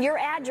polls? And your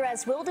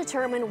address will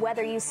determine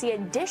whether you see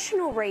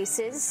additional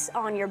races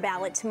on your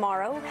ballot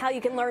tomorrow, how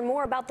you can learn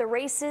more about the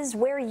races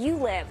where you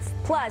live.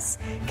 Plus,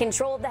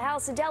 control of the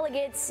House of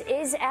Delegates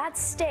is at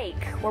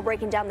stake. We're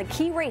breaking down the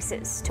key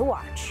races to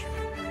watch.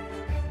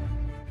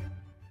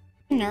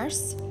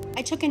 Nurse,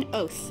 I took an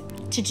oath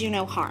to do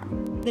no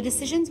harm. The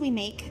decisions we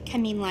make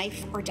can mean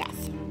life or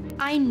death.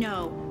 I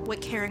know what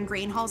Karen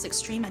Greenhall's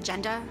extreme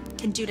agenda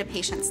can do to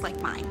patients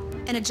like mine.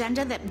 An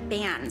agenda that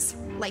bans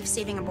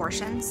life-saving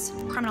abortions,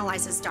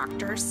 criminalizes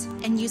doctors,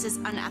 and uses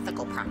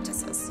unethical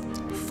practices.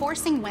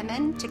 Forcing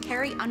women to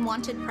carry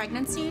unwanted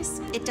pregnancies,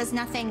 it does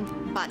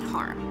nothing but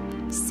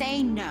harm.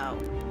 Say no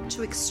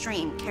to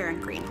extreme Karen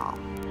Greenhall.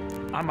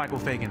 I'm Michael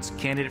Fagans,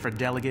 candidate for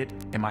delegate,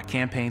 and my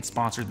campaign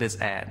sponsored this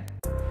ad.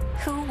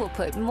 Who will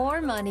put more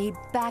money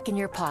back in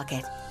your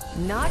pocket?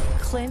 Not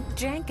Clint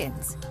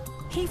Jenkins.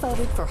 He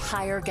voted for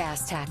higher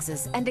gas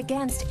taxes and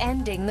against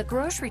ending the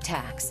grocery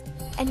tax.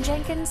 And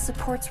Jenkins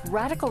supports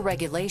radical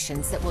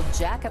regulations that will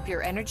jack up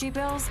your energy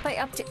bills by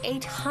up to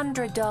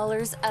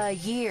 $800 a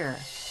year.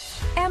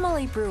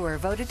 Emily Brewer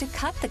voted to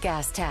cut the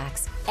gas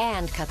tax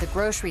and cut the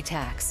grocery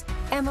tax.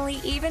 Emily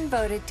even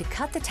voted to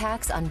cut the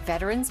tax on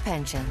veterans'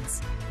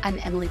 pensions. I'm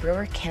Emily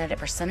Brewer, candidate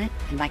for Senate,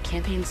 and my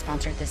campaign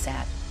sponsored this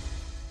ad.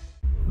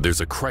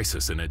 There's a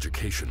crisis in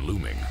education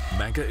looming.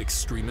 MAGA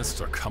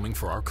extremists are coming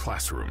for our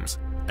classrooms,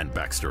 and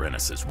Baxter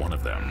Ennis is one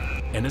of them.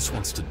 Ennis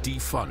wants to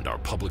defund our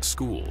public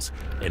schools.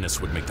 Ennis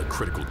would make the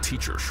critical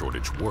teacher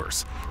shortage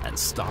worse and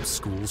stop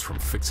schools from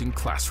fixing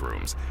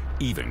classrooms,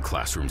 even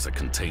classrooms that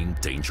contain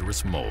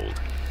dangerous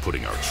mold,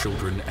 putting our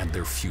children and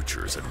their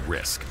futures at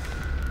risk.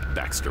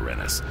 Baxter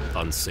Ennis,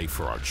 unsafe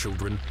for our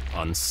children,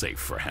 unsafe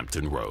for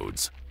Hampton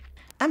Roads.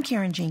 I'm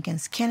Karen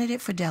Jenkins,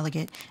 candidate for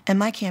delegate, and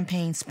my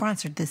campaign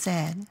sponsored this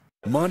ad.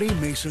 Monty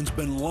Mason's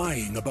been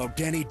lying about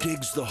Danny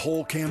Diggs the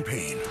whole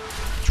campaign.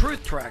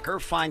 Truth Tracker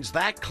finds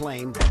that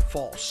claim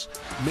false.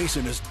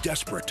 Mason is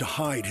desperate to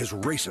hide his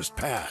racist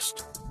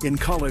past. In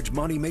college,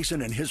 Monty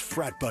Mason and his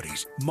frat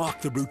buddies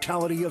mocked the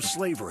brutality of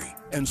slavery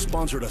and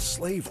sponsored a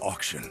slave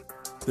auction.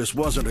 This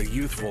wasn't a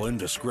youthful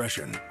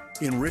indiscretion.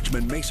 In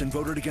Richmond, Mason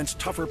voted against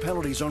tougher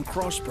penalties on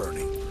cross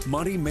burning.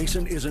 Monty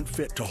Mason isn't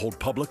fit to hold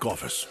public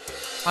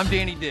office. I'm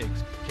Danny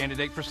Diggs,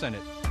 candidate for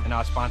Senate, and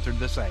I sponsored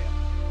this ad.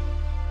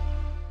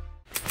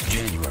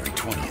 January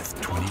 20th,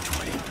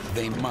 2020.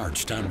 They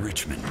marched on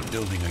Richmond,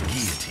 building a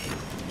guillotine.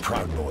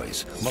 Proud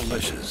Boys,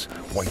 militias,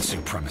 white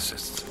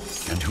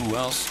supremacists. And who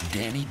else?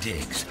 Danny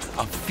Diggs,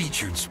 a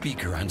featured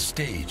speaker on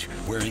stage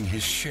wearing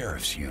his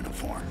sheriff's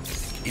uniform.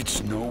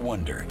 It's no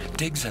wonder.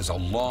 Diggs has a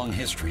long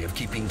history of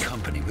keeping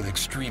company with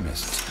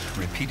extremists,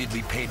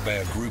 repeatedly paid by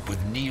a group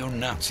with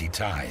neo-Nazi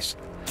ties.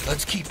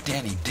 Let's keep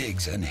Danny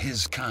Diggs and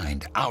his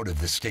kind out of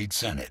the state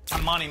Senate.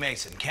 I'm Monty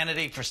Mason,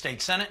 candidate for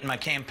state Senate, and my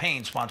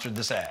campaign sponsored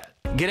this ad.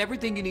 Get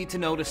everything you need to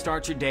know to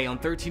start your day on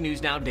 13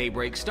 News Now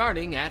Daybreak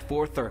starting at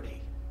 4:30.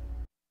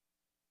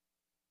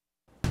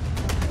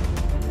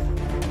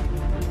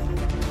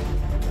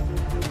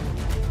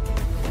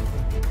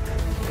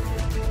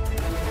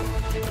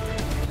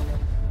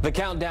 The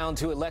countdown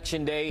to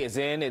Election Day is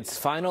in its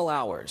final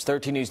hours.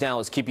 13 News Now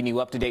is keeping you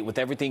up to date with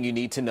everything you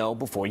need to know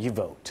before you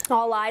vote.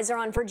 All eyes are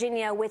on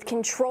Virginia, with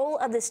control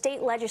of the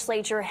state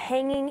legislature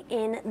hanging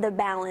in the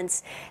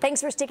balance. Thanks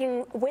for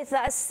sticking with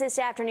us this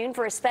afternoon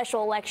for a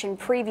special election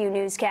preview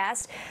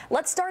newscast.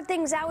 Let's start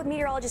things out with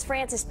meteorologist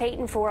Frances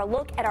Payton for a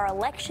look at our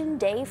Election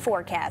Day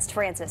forecast.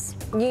 Frances.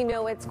 You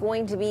know it's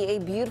going to be a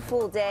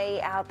beautiful day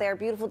out there,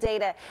 beautiful day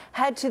to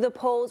head to the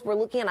polls. We're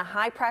looking at a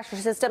high pressure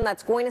system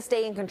that's going to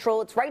stay in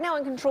control. It's right now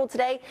in control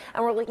today,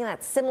 and we're looking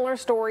at similar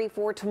story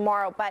for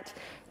tomorrow. But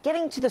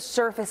getting to the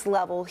surface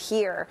level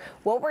here,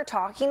 what we're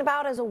talking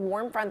about is a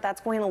warm front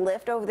that's going to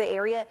lift over the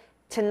area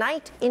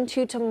tonight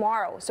into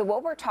tomorrow. So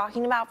what we're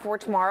talking about for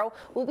tomorrow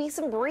will be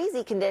some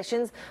breezy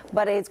conditions,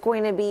 but it's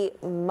going to be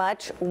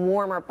much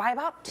warmer by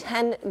about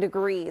 10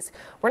 degrees.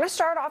 We're going to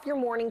start off your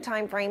morning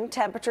time frame.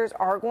 Temperatures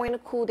are going to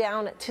cool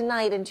down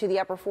tonight into the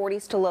upper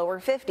 40s to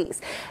lower 50s.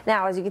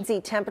 Now, as you can see,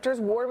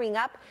 temperatures warming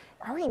up.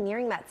 Already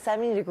nearing that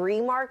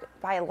 70-degree mark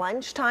by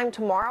lunchtime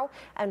tomorrow,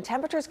 and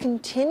temperatures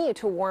continue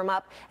to warm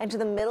up into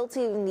the middle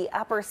to even the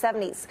upper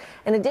 70s.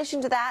 In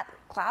addition to that,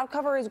 cloud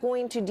cover is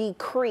going to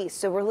decrease,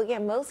 so we're looking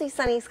at mostly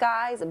sunny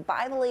skies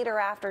by the later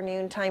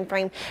afternoon time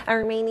frame and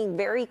remaining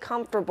very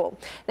comfortable.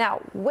 Now,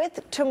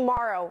 with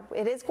tomorrow,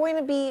 it is going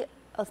to be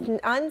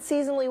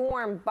unseasonably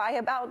warm by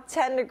about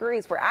 10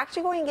 degrees. We're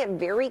actually going to get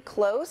very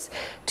close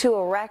to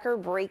a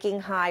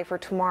record-breaking high for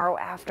tomorrow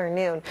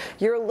afternoon.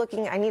 You're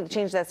looking, I need to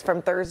change this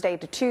from Thursday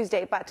to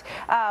Tuesday, but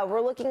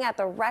we're looking at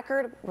the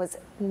record was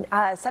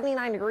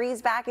 79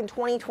 degrees back in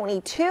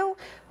 2022.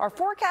 Our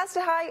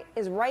forecasted high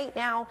is right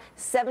now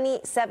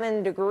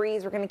 77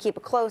 degrees. We're going to keep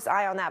a close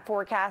eye on that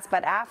forecast,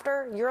 but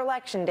after your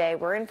election day,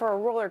 we're in for a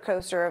roller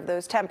coaster of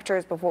those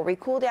temperatures before we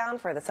cool down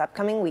for this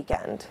upcoming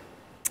weekend.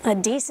 A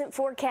decent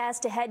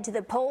forecast to head to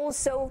the polls.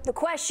 So the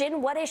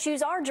question, what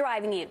issues are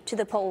driving you to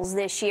the polls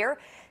this year?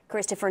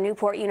 Christopher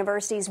Newport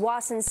University's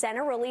Wasson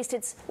Center released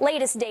its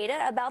latest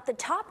data about the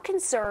top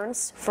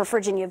concerns for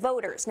Virginia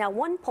voters. Now,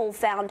 one poll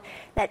found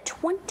that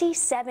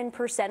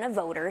 27% of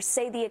voters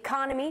say the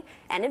economy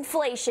and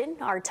inflation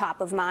are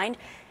top of mind.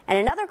 And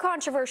another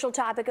controversial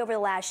topic over the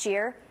last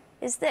year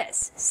is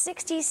this: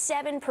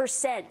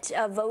 67%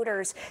 of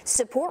voters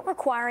support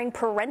requiring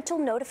parental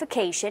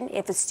notification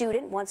if a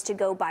student wants to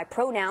go by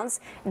pronouns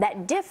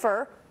that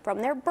differ from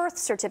their birth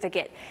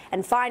certificate.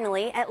 And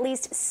finally, at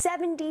least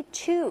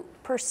 72%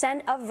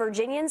 of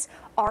Virginians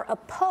are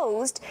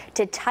opposed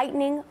to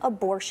tightening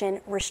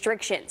abortion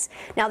restrictions.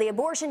 Now, the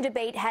abortion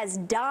debate has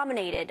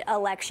dominated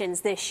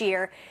elections this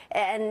year.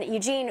 And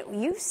Eugene,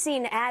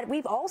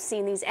 we've all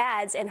seen these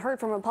ads and heard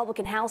from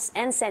Republican House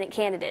and Senate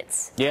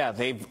candidates. Yeah,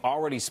 they've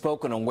already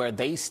spoken on where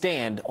they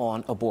stand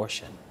on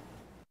abortion.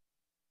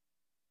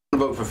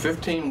 Vote for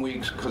 15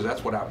 weeks because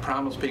that's what I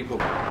promised people.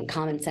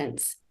 Common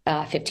sense.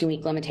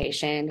 15-week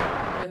limitation.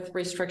 With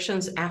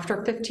restrictions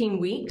after 15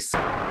 weeks.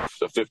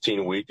 So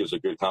 15-week is a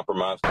good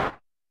compromise.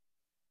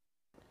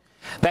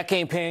 That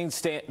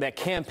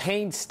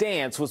campaign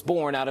stance was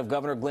born out of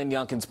Governor Glenn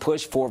Youngkin's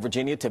push for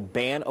Virginia to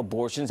ban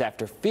abortions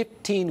after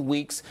 15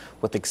 weeks,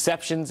 with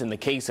exceptions in the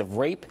case of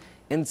rape,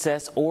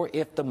 incest, or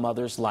if the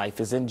mother's life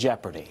is in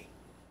jeopardy.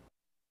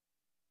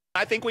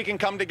 I think we can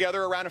come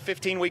together around a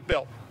 15-week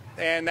bill,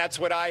 and that's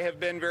what I have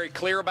been very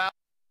clear about.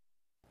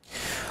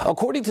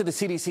 According to the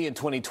CDC in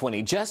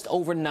 2020, just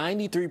over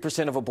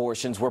 93% of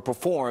abortions were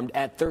performed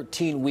at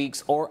 13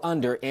 weeks or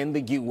under in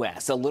the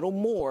U.S. A little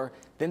more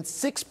than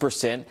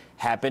 6%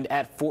 happened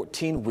at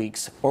 14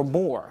 weeks or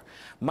more.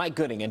 Mike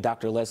Gooding and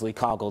Dr. Leslie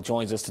Caughell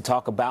joins us to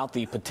talk about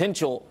the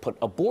potential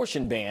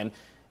abortion ban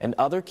and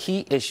other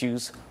key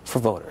issues for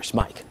voters.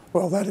 Mike.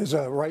 Well, that is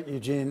right,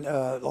 Eugene.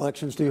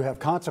 Elections do have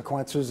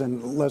consequences,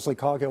 and Leslie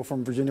Caughell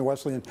from Virginia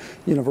Wesleyan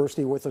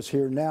University with us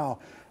here now.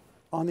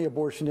 On the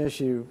abortion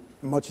issue,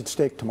 much at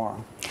stake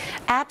tomorrow.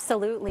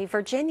 Absolutely.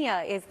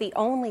 Virginia is the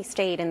only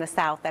state in the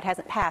South that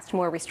hasn't passed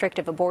more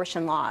restrictive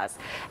abortion laws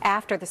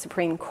after the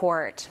Supreme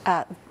Court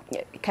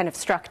kind of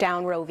struck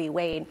down Roe v.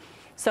 Wade.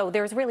 So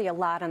there's really a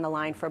lot on the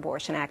line for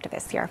abortion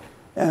activists here.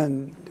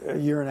 And a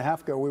year and a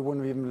half ago, we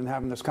wouldn't have even been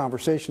having this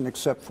conversation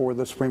except for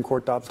the Supreme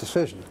Court Dobbs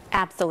decision.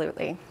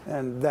 Absolutely.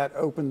 And that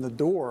opened the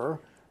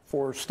door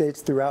for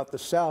states throughout the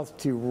South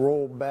to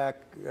roll back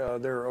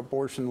their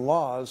abortion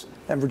laws,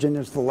 and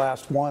Virginia's the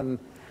last one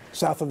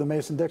south of the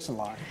Mason-Dixon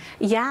line.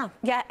 Yeah,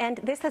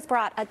 and this has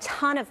brought a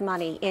ton of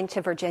money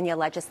into Virginia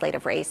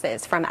legislative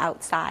races from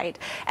outside.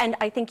 And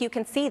I think you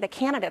can see the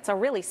candidates are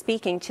really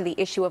speaking to the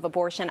issue of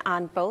abortion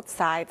on both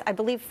sides. I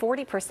believe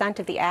 40%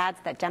 of the ads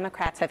that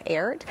Democrats have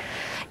aired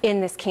in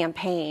this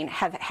campaign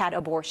have had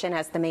abortion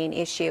as the main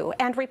issue,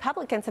 and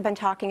Republicans have been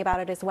talking about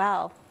it as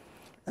well.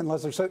 And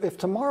Leslie, so if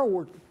tomorrow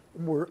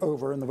were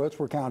over and the votes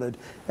were counted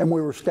and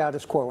we were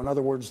status quo, in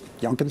other words,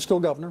 Youngkin's still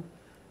governor,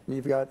 and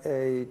you've got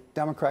a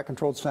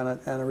Democrat-controlled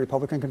Senate and a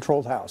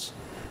Republican-controlled House,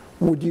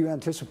 would you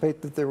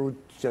anticipate that there would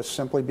just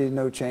simply be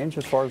no change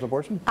as far as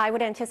abortion? I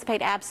would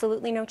anticipate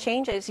absolutely no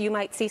changes. You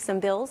might see some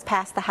bills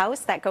pass the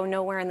House that go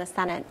nowhere in the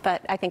Senate,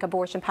 but I think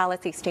abortion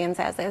policy stands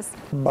as is.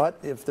 But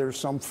if there's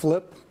some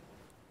flip,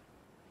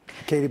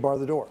 Katie, bar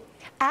the door.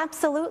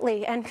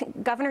 Absolutely, and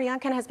Governor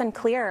Youngkin has been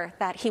clear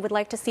that he would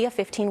like to see a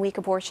 15-week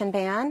abortion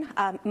ban.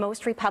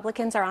 Most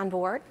Republicans are on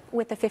board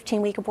with the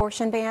 15-week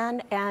abortion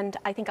ban, and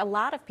I think a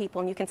lot of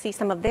people, and you can see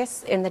some of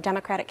this in the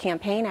Democratic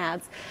campaign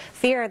ads,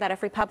 fear that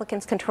if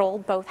Republicans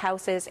controlled both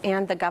houses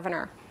and the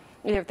governor,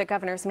 the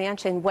governor's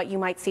mansion, what you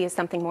might see is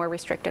something more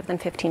restrictive than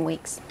 15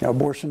 weeks. Now,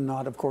 abortion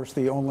not, of course,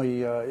 the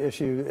only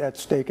issue at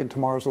stake in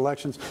tomorrow's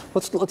elections.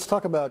 Let's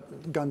talk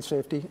about gun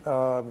safety.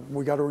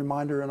 We got a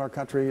reminder in our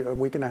country a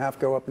week and a half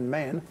ago up in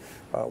Maine.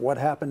 What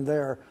happened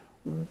there?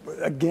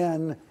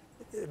 Again,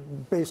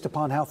 based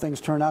upon how things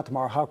turn out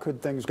tomorrow, how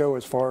could things go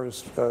as far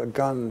as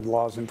gun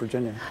laws in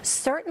Virginia?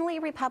 Certainly,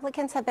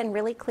 Republicans have been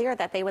really clear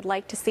that they would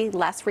like to see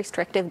less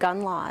restrictive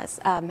gun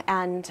laws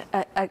and,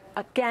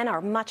 again,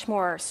 are much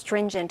more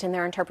stringent in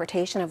their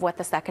interpretation of what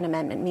the Second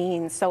Amendment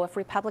means. So if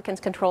Republicans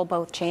control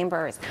both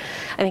chambers,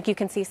 I think you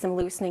can see some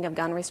loosening of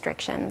gun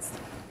restrictions.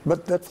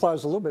 But that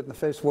flies a little bit in the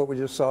face of what we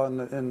just saw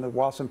in the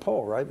Wasson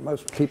poll, right?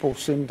 Most people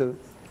seem to...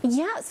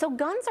 Yeah, so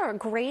guns are a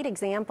great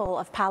example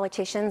of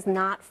politicians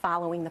not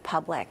following the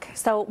public.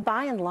 So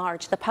by and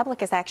large, the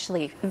public is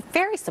actually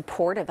very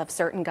supportive of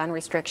certain gun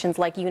restrictions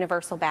like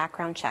universal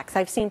background checks.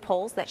 I've seen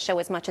polls that show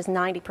as much as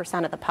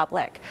 90% of the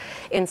public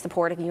in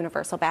support of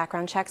universal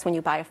background checks when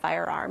you buy a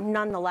firearm.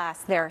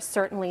 Nonetheless, they're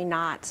certainly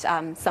not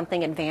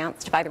something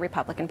advanced by the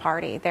Republican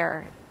Party.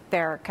 They're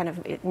kind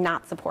of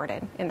not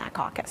supported in that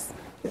caucus.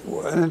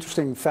 An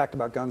interesting fact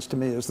about guns to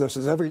me is this: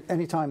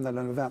 any time that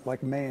an event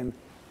like Maine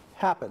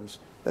happens,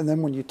 and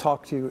then when you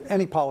talk to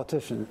any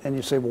politician and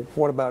you say, well,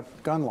 what about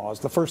gun laws?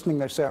 The first thing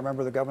they say, I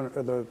remember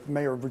the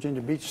mayor of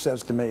Virginia Beach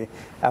says to me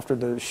after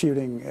the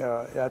shooting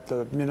at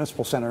the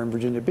municipal center in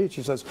Virginia Beach,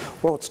 he says,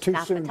 well, it's too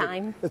soon. Not the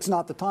time. It's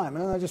not the time.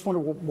 And I just wonder,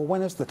 well,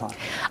 when is the time?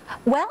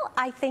 Well,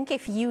 I think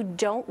if you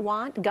don't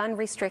want gun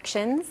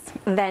restrictions,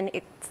 then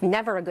it's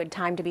never a good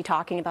time to be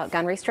talking about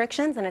gun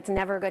restrictions, and it's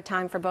never a good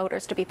time for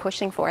voters to be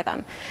pushing for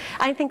them.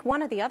 I think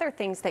one of the other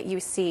things that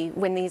you see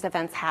when these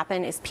events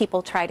happen is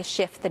people try to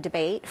shift the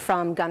debate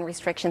from gun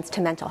restrictions to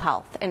mental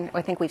health, and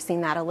I think we've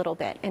seen that a little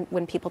bit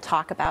when people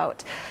talk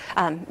about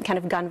kind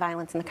of gun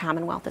violence in the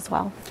Commonwealth as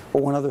well.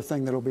 Well, one other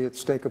thing that will be at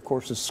stake, of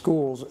course, is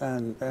schools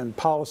and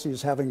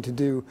policies having to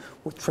do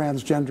with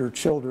transgender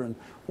children.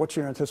 What's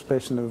your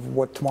anticipation of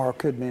what tomorrow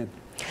could mean?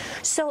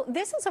 So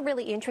this is a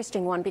really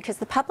interesting one because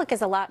the public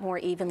is a lot more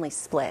evenly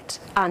split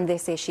on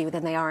this issue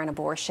than they are on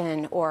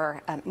abortion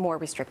or more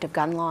restrictive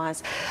gun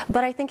laws.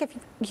 But I think if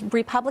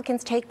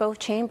Republicans take both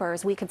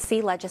chambers, we could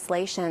see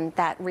legislation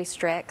that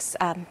restricts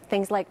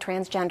things like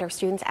transgender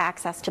students'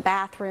 access to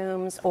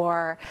bathrooms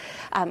or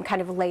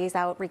kind of lays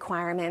out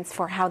requirements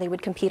for how they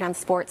would compete on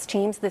sports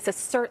teams. This has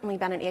certainly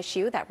been an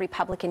issue that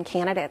Republican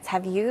candidates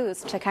have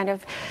used to kind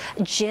of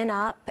gin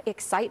up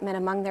excitement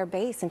among their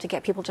base and to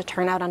get people to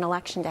turn out on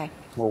Election Day.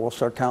 Well, we'll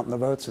start counting the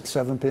votes at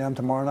 7 p.m.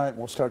 tomorrow night, and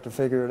we'll start to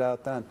figure it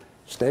out then.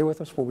 Stay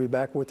with us. We'll be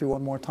back with you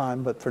one more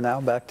time. But for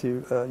now, back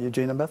to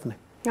Eugene and Bethany.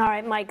 All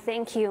right, Mike,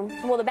 thank you.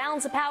 Well, the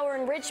balance of power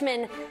in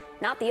Richmond,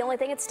 not the only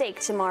thing at stake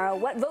tomorrow.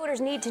 What voters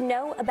need to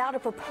know about a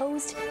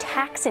proposed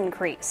tax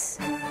increase.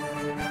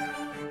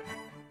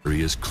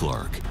 Is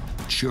Clark,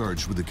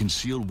 charged with a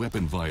concealed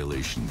weapon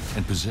violation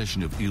and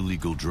possession of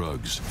illegal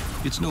drugs.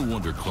 It's no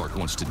wonder Clark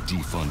wants to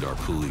defund our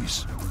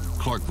police.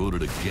 Clark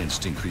voted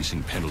against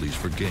increasing penalties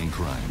for gang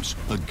crimes,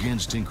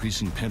 against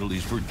increasing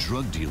penalties for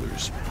drug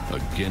dealers,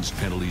 against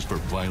penalties for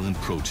violent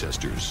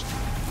protesters.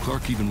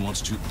 Clark even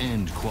wants to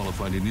end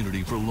qualified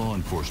immunity for law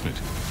enforcement.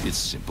 It's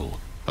simple.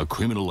 A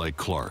criminal like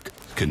Clark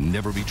can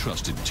never be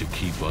trusted to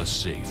keep us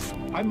safe.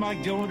 I'm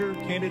Mike Dillender,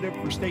 candidate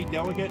for state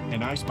delegate,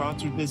 and I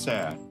sponsored this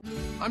ad.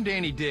 I'm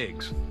Danny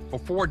Diggs. For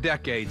 4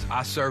 decades,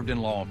 I served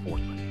in law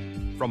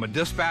enforcement. From a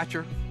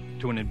dispatcher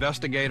to an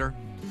investigator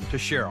to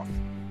sheriff.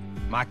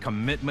 My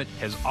commitment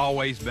has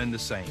always been the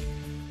same.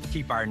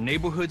 Keep our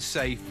neighborhoods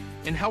safe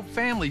and help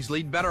families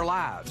lead better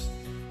lives.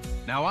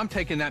 Now I'm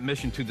taking that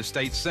mission to the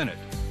state Senate.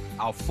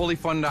 I'll fully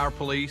fund our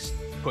police,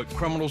 put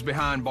criminals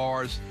behind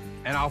bars,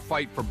 and I'll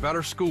fight for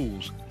better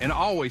schools and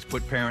always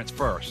put parents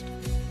first.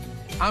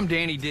 I'm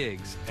Danny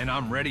Diggs, and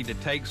I'm ready to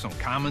take some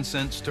common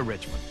sense to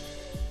Richmond.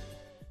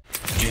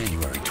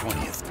 January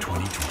 20th,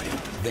 2020.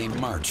 They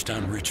marched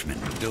on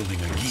Richmond, building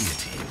a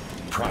guillotine.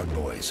 Proud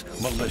Boys,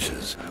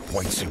 militias,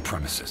 white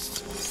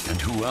supremacists. And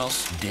who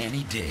else?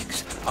 Danny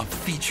Diggs, a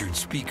featured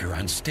speaker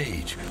on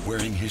stage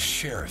wearing his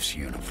sheriff's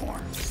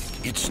uniform.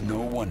 It's no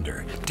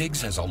wonder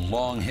Diggs has a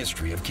long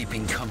history of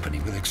keeping company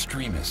with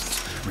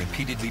extremists,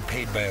 repeatedly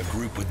paid by a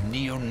group with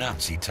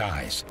neo-Nazi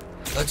ties.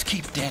 Let's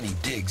keep Danny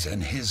Diggs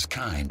and his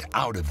kind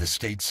out of the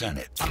state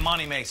Senate. I'm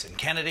Monty Mason,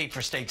 candidate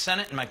for state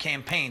Senate, and my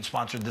campaign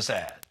sponsored this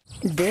ad.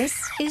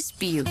 This is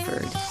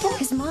Buford.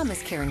 His mom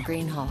is Karen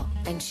Greenhall,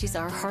 and she's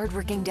our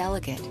hardworking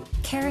delegate.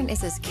 Karen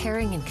is as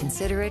caring and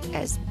considerate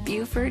as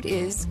Buford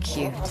is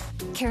cute.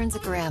 Karen's a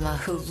grandma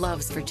who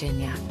loves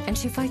Virginia, and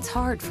she fights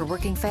hard for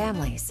working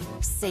families,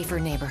 safer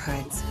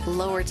neighborhoods,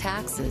 lower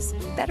taxes,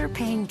 better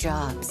paying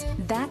jobs.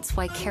 That's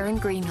why Karen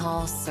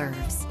Greenhall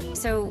serves.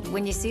 So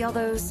when you see all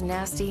those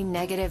nasty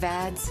negative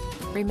ads,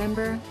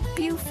 remember,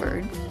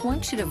 Buford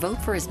wants you to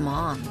vote for his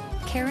mom,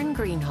 Karen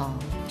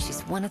Greenhall. She's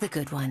one of the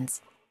good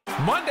ones.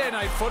 Monday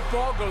Night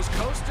Football goes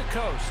coast to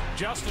coast.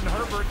 Justin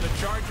Herbert and the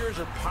Chargers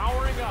are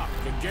powering up.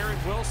 Can Garrett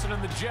Wilson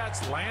and the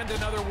Jets land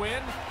another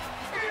win?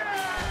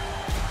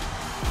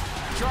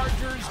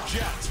 Chargers,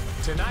 Jets,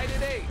 tonight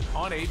at 8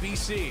 on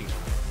ABC.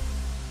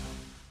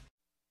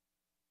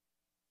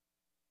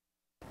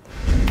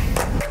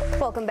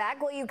 Welcome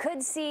back. Well, you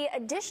could see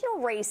additional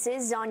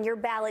races on your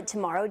ballot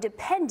tomorrow,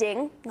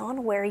 depending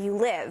on where you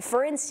live.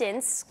 For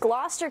instance,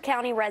 Gloucester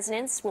County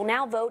residents will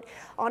now vote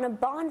on a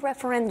bond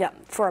referendum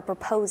for a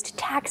proposed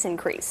tax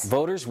increase.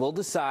 Voters will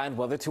decide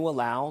whether to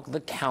allow the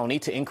county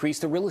to increase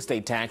the real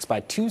estate tax by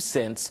 2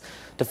 cents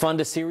to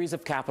fund a series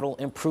of capital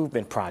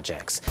improvement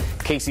projects.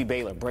 Casey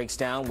Baylor breaks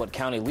down what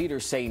county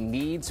leaders say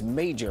needs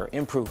major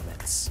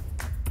improvements.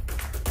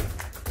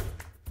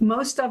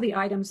 Most of the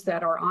items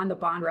that are on the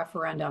bond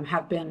referendum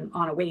have been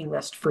on a waiting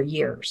list for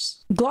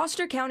years.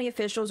 Gloucester County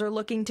officials are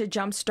looking to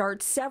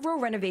jumpstart several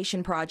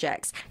renovation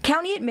projects.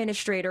 County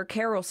Administrator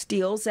Carol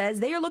Steele says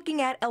they are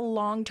looking at a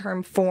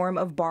long-term form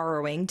of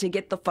borrowing to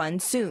get the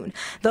funds soon,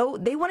 though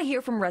they want to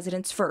hear from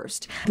residents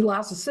first. It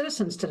allows the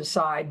citizens to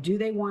decide, do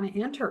they want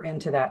to enter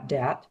into that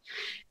debt?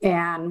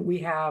 And we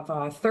have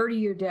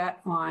 30-year debt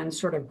on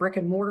sort of brick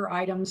and mortar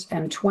items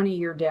and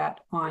 20-year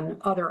debt on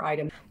other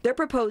items. They're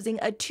proposing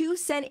a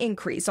 2-cent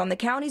increase on the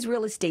county's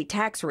real estate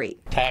tax rate.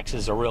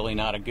 Taxes are really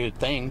not a good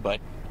thing, but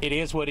it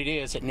is what it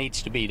is. It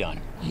needs to be done.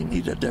 You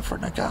need a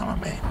different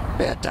economy.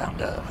 Bad time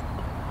to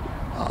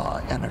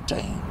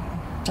entertain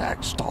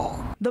tax talk.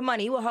 The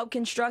money will help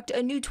construct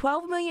a new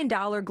 $12 million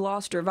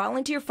Gloucester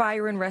Volunteer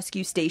Fire and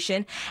Rescue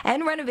Station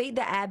and renovate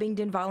the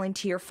Abingdon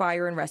Volunteer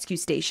Fire and Rescue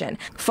Station.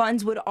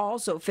 Funds would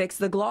also fix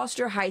the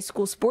Gloucester High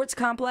School Sports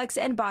Complex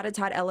and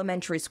Botetourt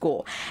Elementary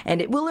School,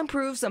 and it will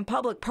improve some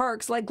public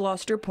parks like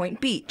Gloucester Point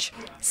Beach.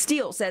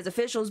 Steele says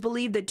officials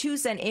believe the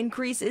 2-cent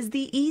increase is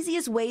the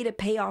easiest way to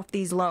pay off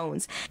these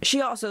loans.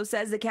 She also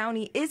says the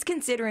county is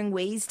considering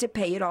ways to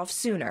pay it off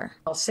sooner.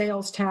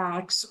 Sales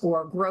tax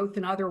or growth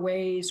in other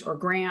ways or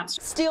grants.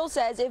 Steele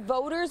says if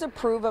voters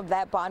approve of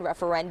that bond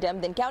referendum,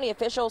 then county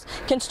officials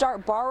can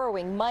start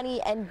borrowing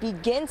money and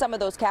begin some of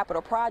those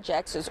capital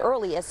projects as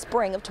early as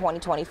spring of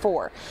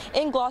 2024.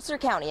 In Gloucester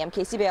County, I'm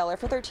Casey Baylor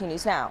for 13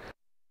 News Now.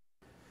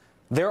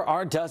 There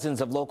are dozens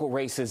of local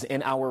races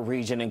in our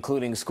region,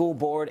 including school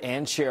board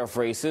and sheriff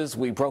races.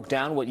 We broke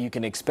down what you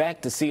can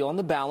expect to see on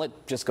the ballot.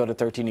 Just go to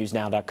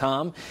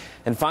 13newsnow.com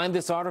and find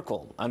this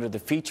article under the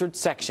featured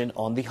section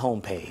on the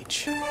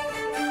homepage.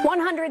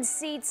 100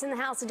 seats in the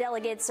House of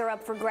Delegates are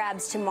up for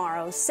grabs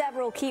tomorrow.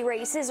 Several key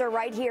races are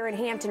right here in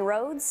Hampton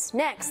Roads.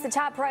 Next, the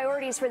top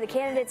priorities for the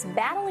candidates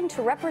battling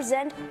to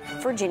represent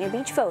Virginia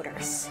Beach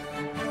voters.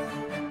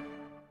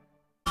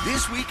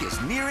 This week is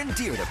near and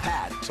dear to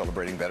Pat.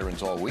 Celebrating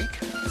veterans all week.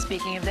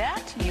 Speaking of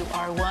that, you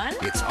are one.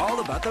 It's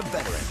all about the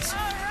veterans. All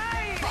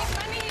right, make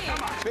money.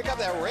 Come on, pick up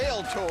that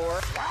rail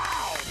tour.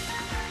 Wow.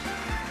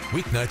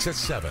 Weeknights at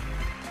 7.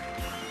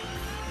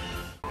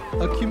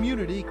 A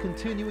community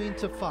continuing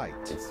to fight.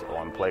 It's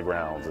on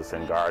playgrounds, it's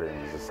in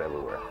gardens, it's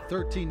everywhere.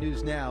 13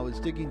 News Now is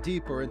digging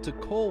deeper into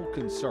coal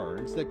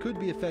concerns that could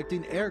be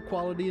affecting air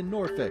quality in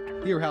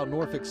Norfolk. Hear how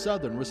Norfolk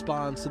Southern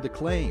responds to the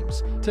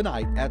claims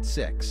tonight at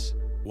 6.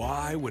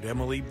 Why would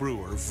Emily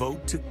Brewer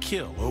vote to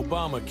kill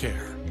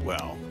Obamacare?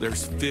 Well,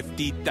 there's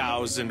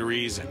 50,000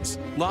 reasons.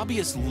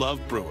 Lobbyists love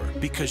Brewer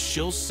because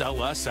she'll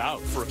sell us out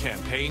for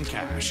campaign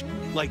cash,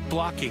 like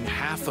blocking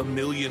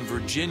 500,000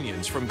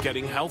 Virginians from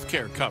getting health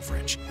care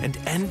coverage and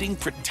ending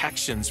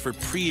protections for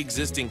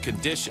pre-existing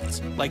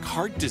conditions like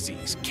heart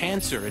disease,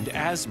 cancer, and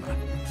asthma.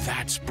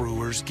 That's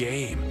Brewer's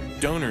game.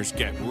 Donors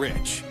get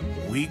rich,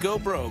 we go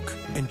broke,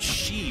 and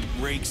she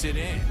rakes it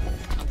in.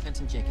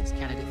 Jenkins,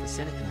 candidate for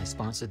Senate, and I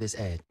sponsor this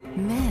ad.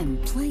 Men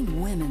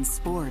playing women's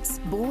sports,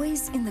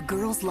 boys in the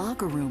girls'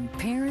 locker room,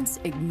 parents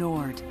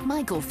ignored.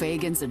 Michael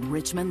Fagans and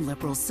Richmond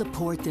liberals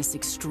support this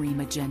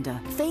extreme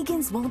agenda.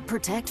 Fagans won't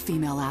protect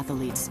female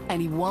athletes,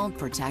 and he won't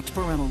protect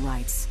parental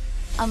rights.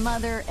 A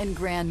mother and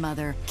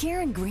grandmother,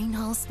 Karen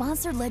Greenhall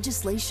sponsored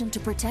legislation to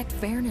protect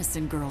fairness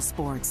in girls'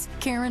 sports.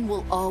 Karen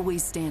will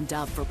always stand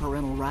up for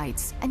parental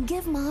rights and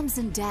give moms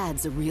and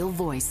dads a real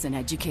voice in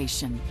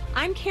education.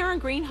 I'm Karen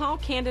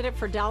Greenhall, candidate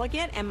for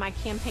delegate, and my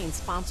campaign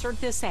sponsored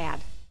this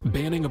ad.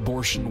 Banning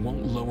abortion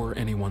won't lower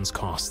anyone's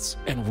costs,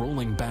 and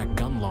rolling back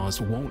gun laws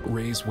won't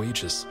raise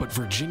wages. But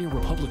Virginia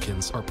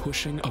Republicans are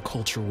pushing a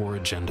culture war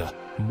agenda.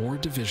 More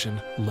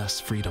division, less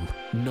freedom.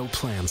 No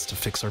plans to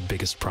fix our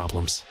biggest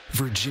problems.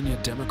 Virginia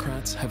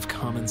Democrats have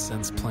common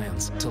sense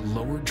plans to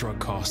lower drug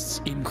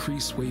costs,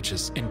 increase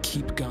wages, and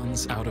keep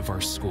guns out of our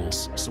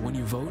schools. So when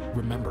you vote,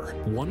 remember,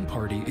 one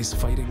party is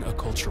fighting a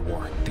culture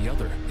war. The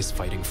other is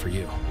fighting for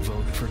you.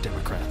 Vote for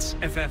Democrats.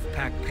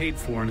 FFPAC paid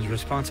for and is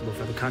responsible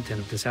for the content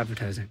of this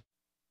advertising.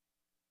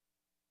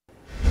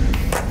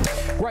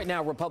 Right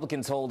now,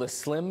 Republicans hold a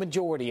slim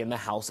majority in the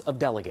House of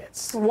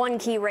Delegates. One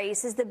key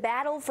race is the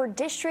battle for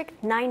District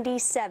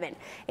 97.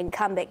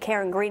 Incumbent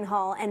Karen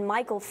Greenhall and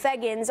Michael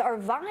Feggins are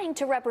vying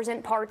to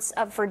represent parts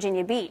of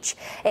Virginia Beach.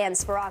 Ann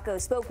Sparaco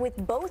spoke with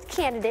both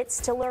candidates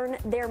to learn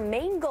their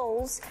main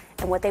goals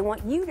and what they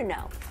want you to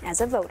know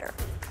as a voter.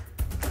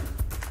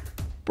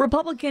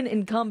 Republican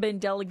incumbent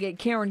delegate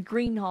Karen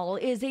Greenhall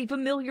is a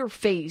familiar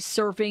face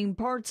serving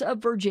parts of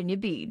Virginia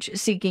Beach,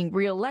 seeking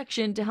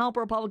re-election to help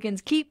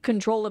Republicans keep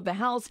control of the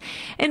House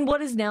in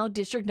what is now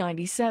District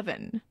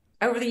 97.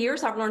 Over the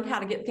years, I've learned how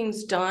to get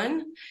things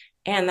done,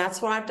 and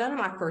that's what I've done in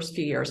my first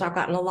few years. I've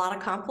gotten a lot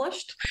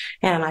accomplished,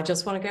 and I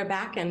just want to go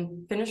back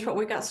and finish what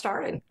we got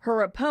started.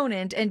 Her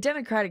opponent and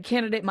Democratic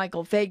candidate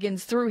Michael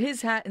Feggins threw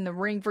his hat in the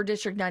ring for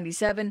District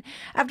 97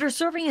 after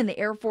serving in the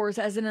Air Force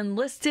as an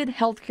enlisted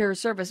healthcare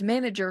service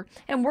manager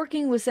and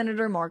working with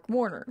Senator Mark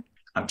Warner.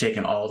 I'm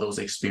taking all those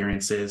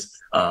experiences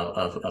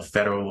of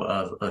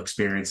federal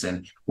experience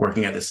and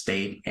working at the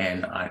state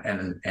and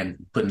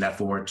putting that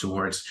forward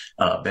towards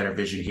better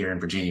vision here in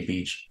Virginia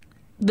Beach.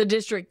 The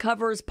district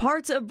covers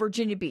parts of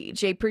Virginia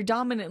Beach, a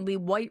predominantly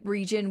white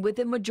region with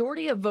a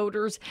majority of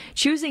voters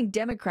choosing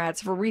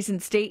Democrats for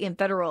recent state and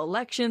federal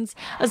elections,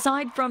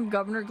 aside from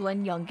Governor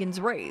Glenn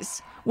Youngkin's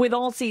race. With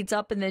all seats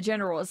up in the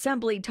General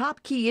Assembly,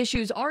 top key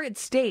issues are at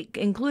stake,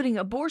 including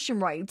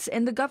abortion rights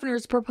and the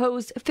governor's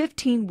proposed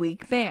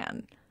 15-week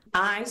ban.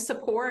 I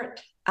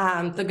support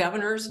the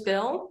governor's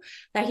bill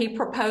that he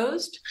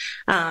proposed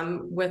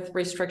with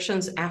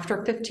restrictions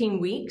after 15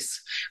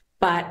 weeks.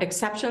 But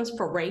exceptions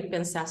for rape,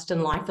 incest,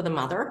 and life of the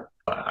mother.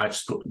 I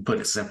just put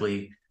it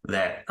simply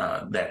that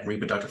that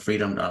reproductive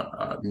freedom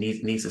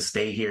needs to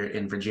stay here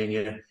in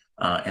Virginia,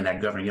 and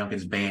that Governor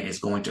Youngkin's ban is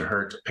going to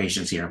hurt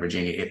patients here in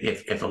Virginia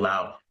if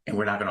allowed, and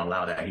we're not going to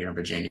allow that here in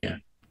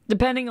Virginia.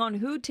 Depending on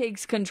who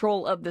takes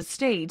control of the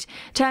state,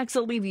 tax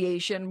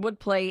alleviation would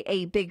play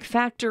a big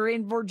factor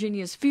in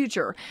Virginia's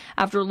future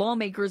after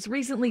lawmakers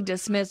recently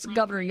dismissed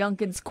Governor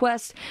Youngkin's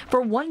quest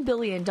for $1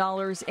 billion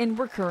in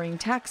recurring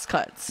tax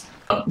cuts.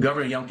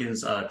 Governor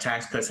Youngkin's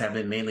tax cuts have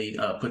been mainly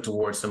put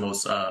towards the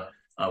most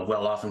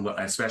well-off, and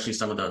especially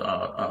some of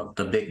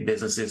the big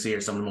businesses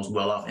here, some of the most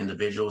well-off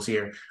individuals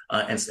here,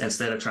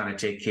 instead of trying to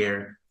take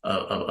care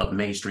of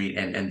Main Street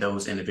and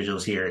those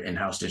individuals here in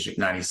House District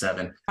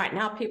 97. Right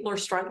now, people are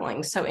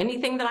struggling. So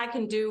anything that I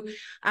can do,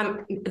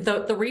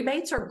 the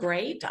rebates are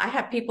great. I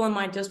have people in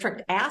my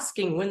district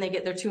asking when they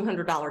get their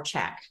 $200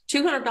 check.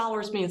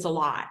 $200 means a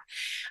lot.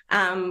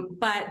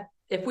 But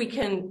if we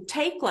can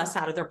take less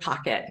out of their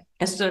pocket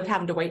instead of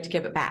having to wait to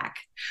give it back.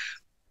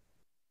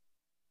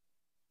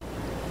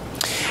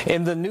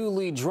 In the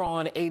newly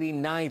drawn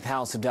 89th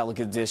House of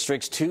Delegate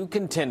Districts, two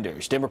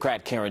contenders,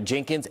 Democrat Karen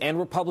Jenkins and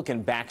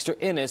Republican Baxter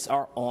Ennis,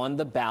 are on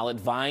the ballot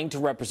vying to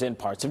represent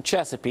parts of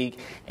Chesapeake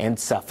and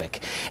Suffolk.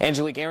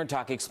 Angelique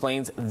Arentock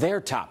explains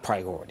their top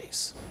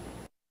priorities.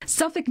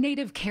 Suffolk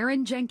native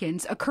Karen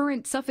Jenkins, a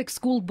current Suffolk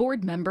School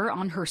Board member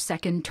on her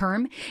second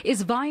term,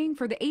 is vying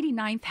for the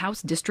 89th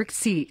House District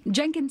seat.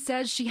 Jenkins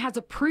says she has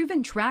a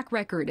proven track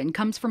record and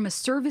comes from a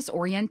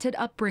service-oriented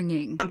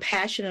upbringing. I'm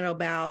passionate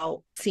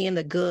about seeing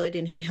the good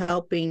and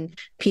helping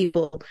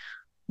people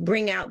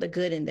bring out the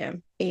good in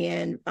them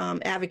and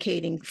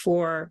advocating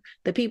for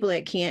the people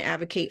that can't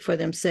advocate for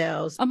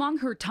themselves. Among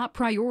her top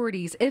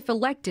priorities, if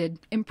elected,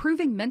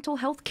 improving mental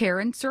health care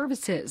and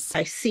services.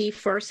 I see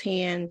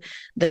firsthand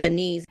the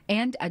needs.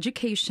 And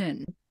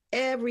education.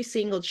 Every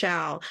single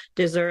child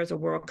deserves a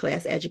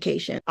world-class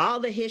education. All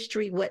the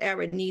history,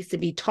 whatever needs to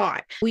be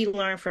taught, we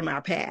learn from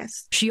our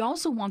past. She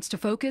also wants to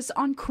focus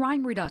on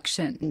crime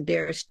reduction.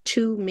 There's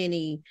too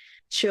many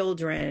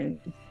children,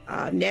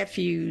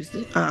 nephews,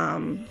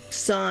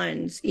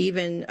 sons,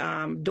 even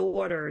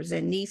daughters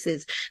and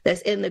nieces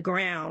that's in the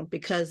ground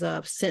because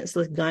of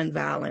senseless gun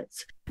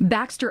violence.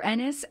 Baxter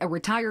Ennis, a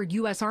retired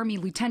U.S. Army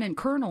lieutenant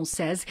colonel,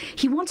 says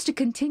he wants to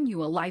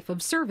continue a life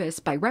of service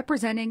by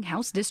representing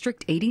House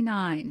District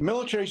 89.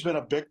 Military's been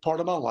a big part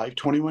of my life,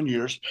 21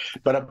 years,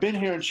 but I've been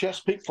here in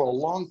Chesapeake for a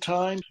long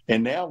time,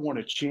 and now I want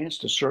a chance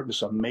to serve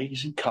this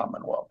amazing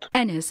Commonwealth.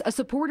 Ennis, a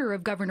supporter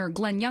of Governor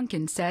Glenn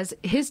Youngkin, says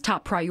his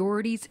top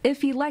priorities,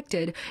 if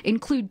elected,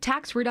 include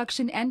tax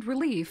reduction and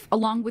relief,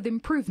 along with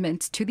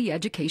improvements to the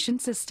education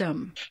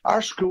system.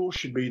 Our school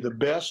should be the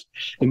best,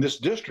 and this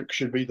district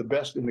should be the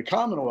best in the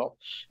Commonwealth,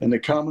 and the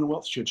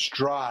Commonwealth should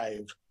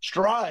strive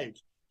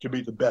to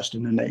be the best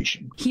in the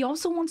nation. He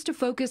also wants to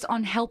focus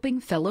on helping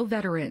fellow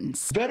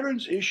veterans.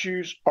 Veterans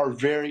issues are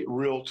very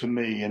real to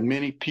me and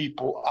many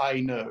people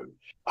I know.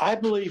 I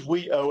believe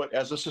we owe it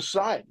as a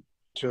society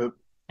to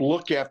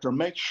look after,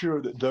 make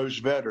sure that those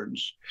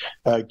veterans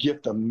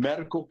get the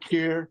medical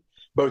care,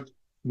 both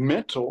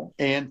mental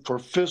and for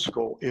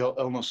physical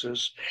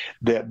illnesses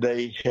that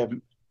they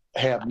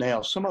have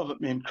now. Some of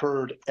them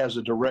incurred as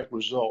a direct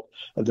result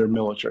of their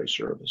military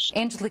service.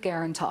 Angelique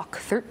Aaron Talk,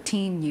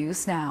 13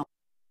 News Now.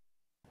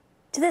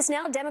 To this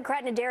now,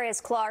 Democrat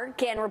Nadarius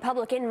Clark and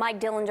Republican Mike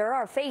Dillinger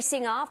are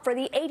facing off for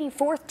the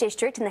 84th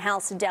District in the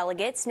House of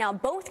Delegates. Now,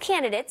 both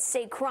candidates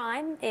say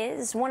crime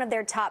is one of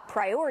their top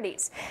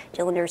priorities.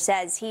 Dillinger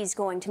says he's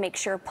going to make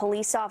sure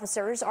police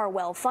officers are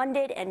well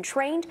funded and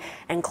trained,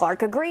 and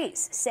Clark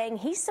agrees, saying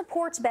he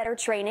supports better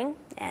training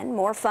and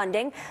more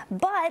funding,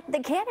 but the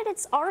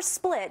candidates are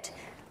split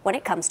when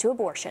it comes to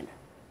abortion.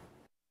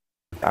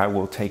 I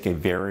will take a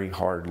very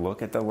hard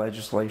look at the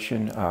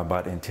legislation,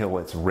 but until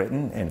it's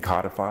written and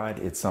codified,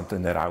 it's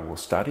something that I will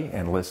study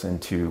and listen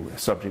to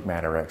subject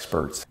matter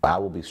experts. I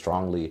will be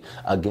strongly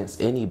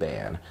against any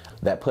ban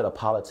that put a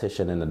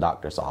politician in the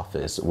doctor's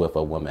office with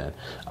a woman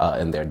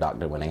and their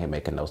doctor when they're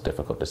making those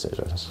difficult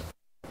decisions.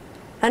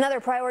 Another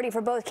priority for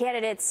both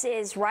candidates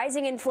is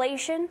rising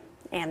inflation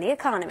and the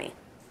economy.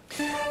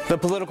 The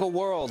political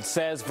world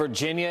says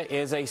Virginia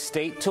is a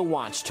state to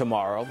watch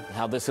tomorrow.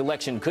 How this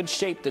election could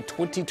shape the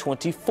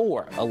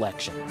 2024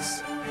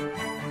 elections.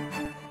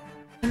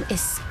 Is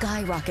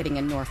skyrocketing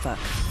in Norfolk.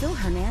 Phil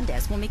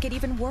Hernandez will make it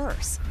even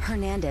worse.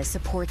 Hernandez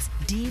supports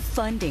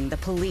defunding the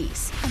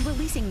police and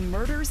releasing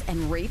murderers and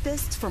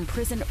rapists from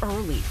prison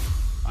early.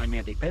 I'm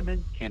Andy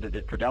Pittman,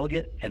 candidate for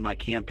delegate, and my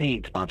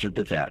campaign sponsored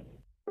this ad.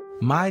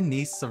 My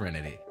niece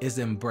Serenity is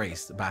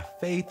embraced by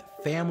faith,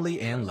 family,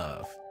 and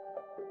love.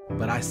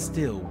 But I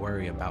still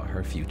worry about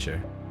her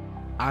future.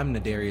 I'm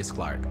Nadarius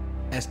Clark.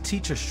 As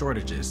teacher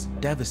shortages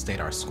devastate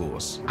our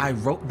schools, I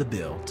wrote the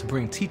bill to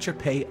bring teacher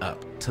pay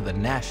up to the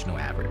national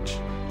average.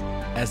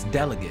 As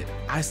delegate,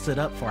 I stood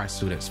up for our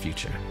students'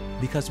 future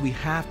because we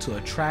have to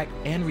attract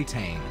and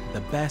retain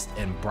the best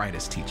and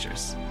brightest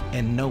teachers.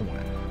 And no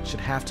one should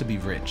have to be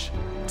rich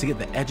to get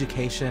the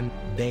education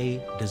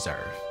they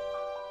deserve.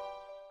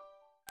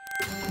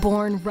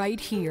 Born right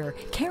here,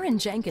 Karen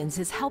Jenkins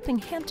is helping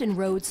Hampton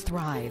Roads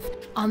thrive.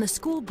 On the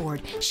school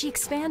board, she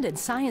expanded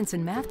science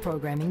and math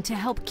programming to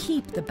help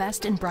keep the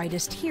best and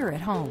brightest here at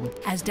home.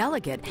 As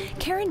delegate,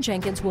 Karen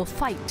Jenkins will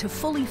fight to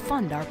fully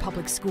fund our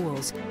public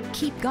schools,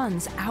 keep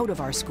guns out of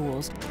our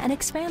schools, and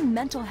expand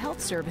mental health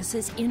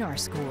services in our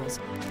schools.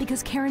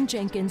 Because Karen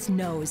Jenkins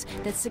knows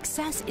that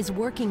success is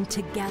working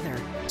together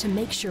to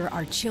make sure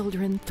our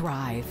children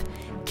thrive.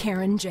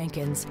 Karen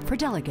Jenkins for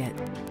delegate.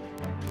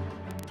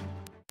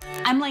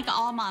 I'm like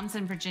all moms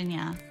in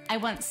Virginia. I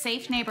want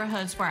safe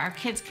neighborhoods where our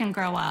kids can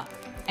grow up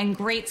and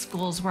great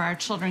schools where our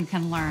children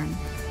can learn.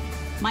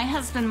 My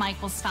husband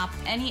Mike will stop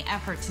any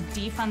effort to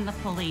defund the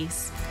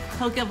police.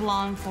 He'll give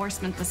law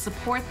enforcement the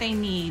support they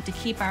need to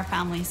keep our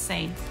families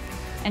safe.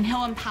 And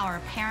he'll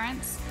empower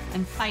parents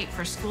and fight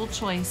for school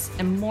choice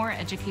and more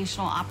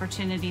educational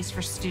opportunities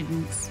for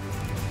students.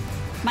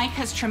 Mike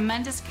has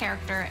tremendous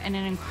character and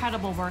an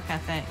incredible work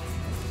ethic.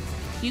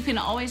 You can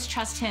always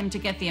trust him to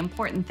get the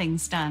important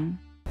things done.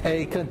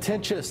 A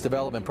contentious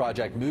development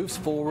project moves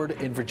forward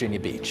in Virginia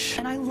Beach.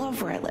 And I love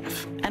where I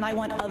live, and I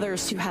want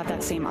others to have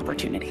that same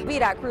opportunity.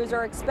 VDOT crews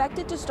are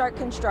expected to start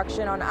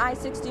construction on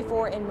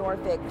I-64 in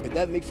Norfolk. If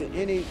that makes it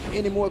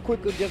any more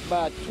quicker, just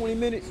by 20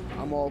 minutes,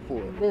 I'm all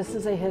for it. This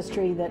is a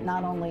history that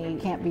not only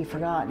can't be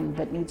forgotten,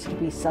 but needs to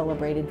be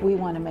celebrated. We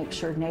want to make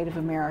sure Native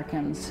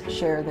Americans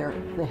share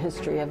the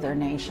history of their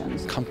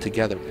nations. Come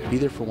together, be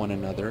there for one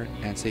another,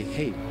 and say,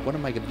 hey, what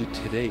am I going to do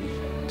today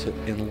to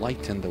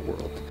enlighten the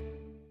world?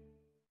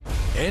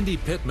 Andy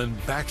Pittman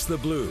backs the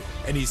blue,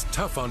 and he's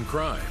tough on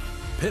crime.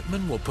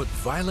 Pittman will put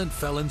violent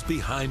felons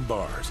behind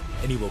bars,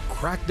 and he will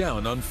crack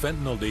down on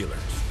fentanyl dealers.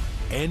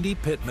 Andy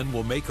Pittman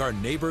will make our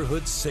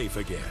neighborhoods safe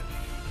again.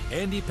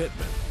 Andy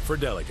Pittman for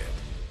delegate.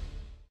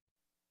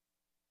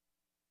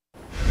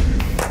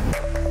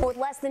 With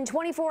less than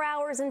 24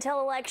 hours until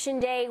Election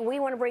Day, we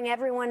want to bring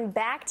everyone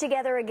back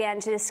together again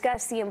to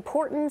discuss the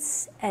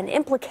importance and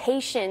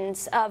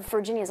implications of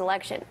Virginia's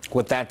election.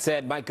 With that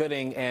said, Mike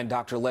Gooding and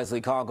Dr.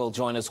 Leslie Caughell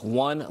join us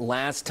one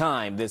last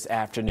time this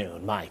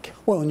afternoon. Mike.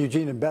 Well, and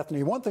Eugene and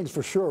Bethany, one thing's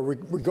for sure,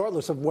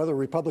 regardless of whether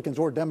Republicans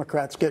or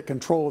Democrats get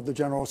control of the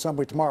General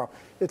Assembly tomorrow,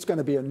 it's going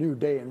to be a new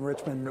day in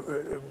Richmond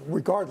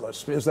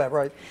regardless. Is that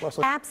right,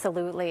 Leslie?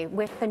 Absolutely.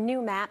 With the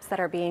new maps that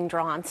are being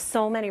drawn,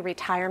 so many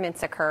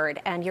retirements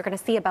occurred, and you're going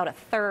to see about a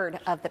third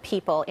of the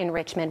people in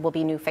Richmond will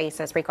be new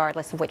faces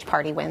regardless of which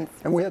party wins.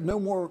 And we had no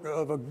more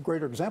of a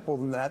greater example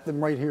than that than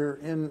right here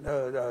in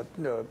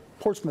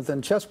Portsmouth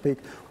and Chesapeake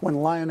when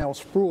Lionel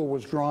Spruill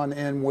was drawn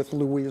in with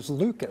Louise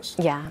Lucas.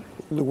 Yeah.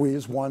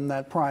 Louise won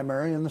that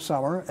primary in the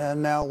summer,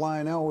 and now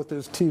Lionel, with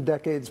his 2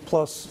 decades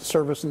plus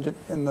service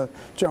in the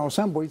General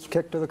Assembly, is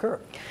kicked to the curb.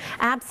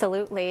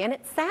 Absolutely, and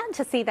it's sad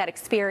to see that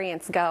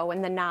experience go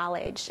and the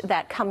knowledge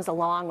that comes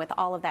along with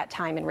all of that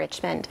time in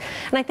Richmond.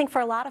 And I think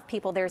for a lot of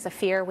people, there's a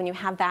fear when you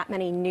have that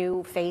many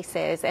new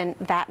faces and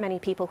that many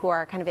people who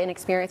are kind of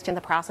inexperienced in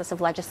the process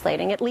of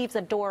legislating. It leaves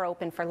a door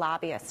open for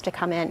lobbyists to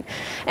come in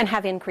and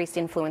have increased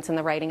influence in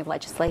the writing of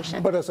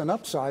legislation. But as an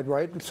upside,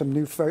 right, some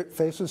new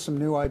faces, some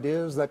new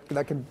ideas, that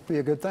could be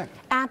a good thing.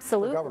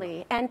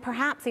 Absolutely, and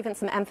perhaps even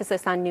some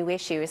emphasis on new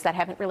issues that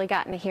haven't really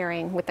gotten a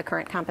hearing with the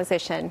current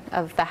composition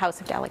of the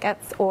House of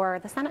Delegates or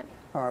the Senate.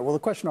 All right, well, the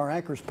question our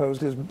anchors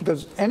posed is,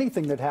 does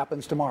anything that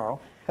happens tomorrow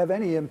have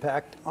any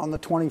impact on the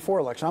 24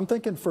 election? I'm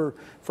thinking for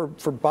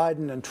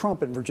Biden and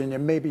Trump in Virginia,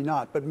 maybe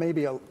not, but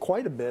maybe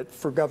quite a bit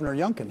for Governor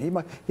Youngkin.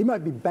 He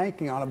might be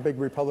banking on a big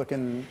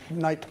Republican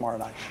night tomorrow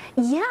night.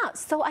 Yeah,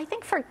 so I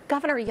think for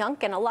Governor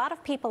Youngkin, a lot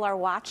of people are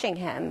watching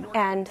him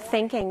and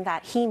thinking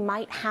that he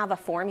might have a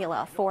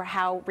formula for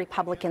how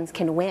Republicans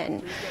can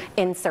win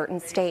in certain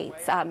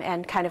states,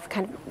 and kind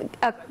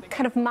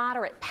of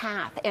moderate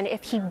path. And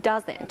if he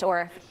doesn't,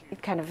 or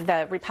if kind of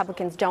the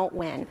Republicans don't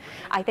win,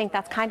 I think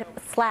that's kind of a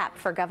slap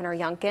for Governor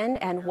Youngkin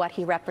and what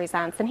he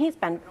represents. And he's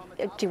been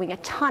doing a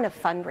ton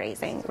of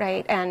fundraising,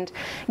 right, and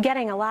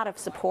getting a lot of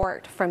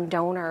support from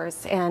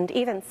donors, and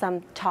even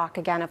some talk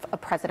again of a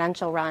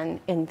presidential run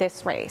in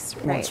this race.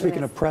 Right? Well,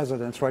 speaking of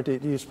presidents, right, do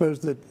you suppose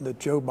that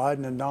Joe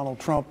Biden and Donald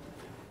Trump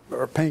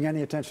are paying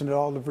any attention at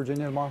all to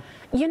Virginia tomorrow?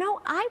 You know,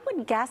 I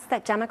would guess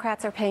that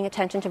Democrats are paying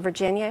attention to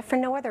Virginia for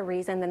no other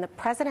reason than the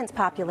president's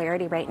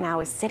popularity right now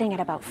is sitting at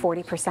about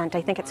 40%.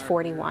 I think it's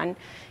 41.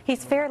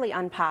 He's fairly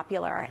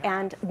unpopular,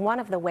 and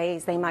one of the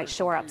ways they might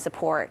shore up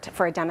support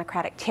for a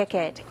Democratic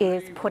ticket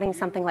is putting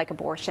something like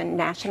abortion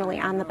nationally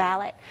on the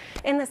ballot,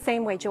 in the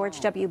same way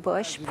George W.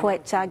 Bush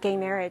put gay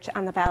marriage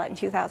on the ballot in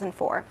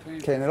 2004.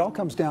 Okay, and it all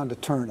comes down to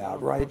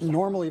turnout, right?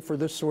 Normally for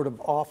this sort of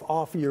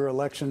off-year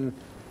election,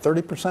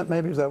 30%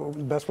 maybe? Is that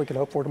the best we could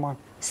hope for tomorrow?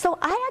 So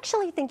I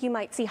actually think you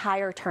might see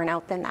higher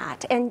turnout than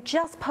that. And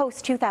just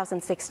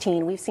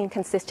post-2016, we've seen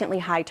consistently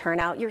high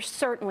turnout. You're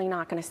certainly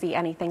not going to see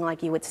anything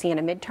like you would see in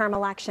a midterm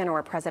election or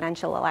a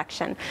presidential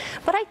election.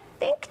 But I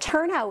think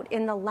turnout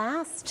in the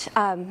last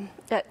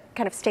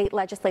kind of state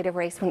legislative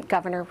race when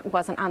governor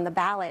wasn't on the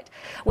ballot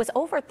was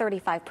over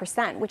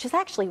 35%, which is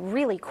actually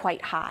really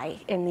quite high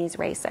in these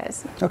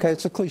races. Okay,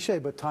 it's a cliche,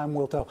 but time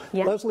will tell.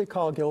 Yeah. Leslie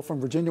Caughell from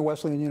Virginia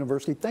Wesleyan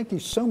University, thank you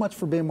so much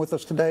for being with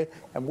us today,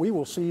 and we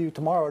will see you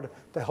tomorrow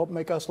to help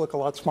make us look a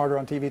lot smarter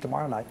on TV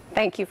tomorrow night.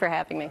 Thank you for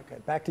having me. Okay,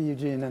 back to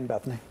Eugene and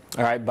Bethany.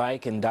 All right,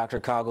 Mike and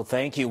Dr. Caughell,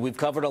 thank you. We've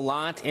covered a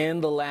lot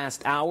in the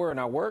last hour, and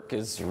our work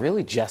is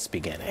really just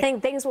beginning. I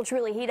think things will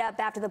truly heat up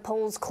after the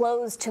polls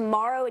close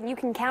tomorrow, and you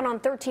can count on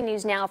 13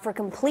 News Now for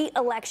complete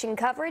election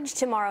coverage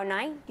tomorrow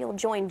night. You'll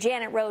join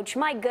Janet Roach,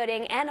 Mike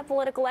Gooding, and a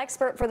political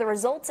expert for the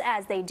results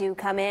as they do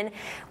come in,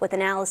 with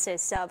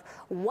analysis of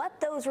what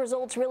those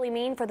results really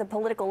mean for the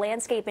political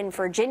landscape in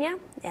Virginia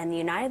and the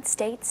United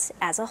States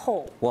as a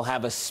whole. We'll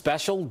have a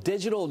special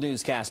digital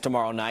newscast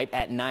tomorrow night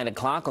at 9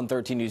 o'clock on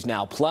 13 News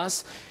Now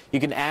Plus. You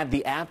can add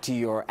the app to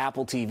your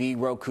Apple TV,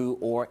 Roku,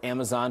 or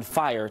Amazon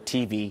Fire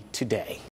TV today.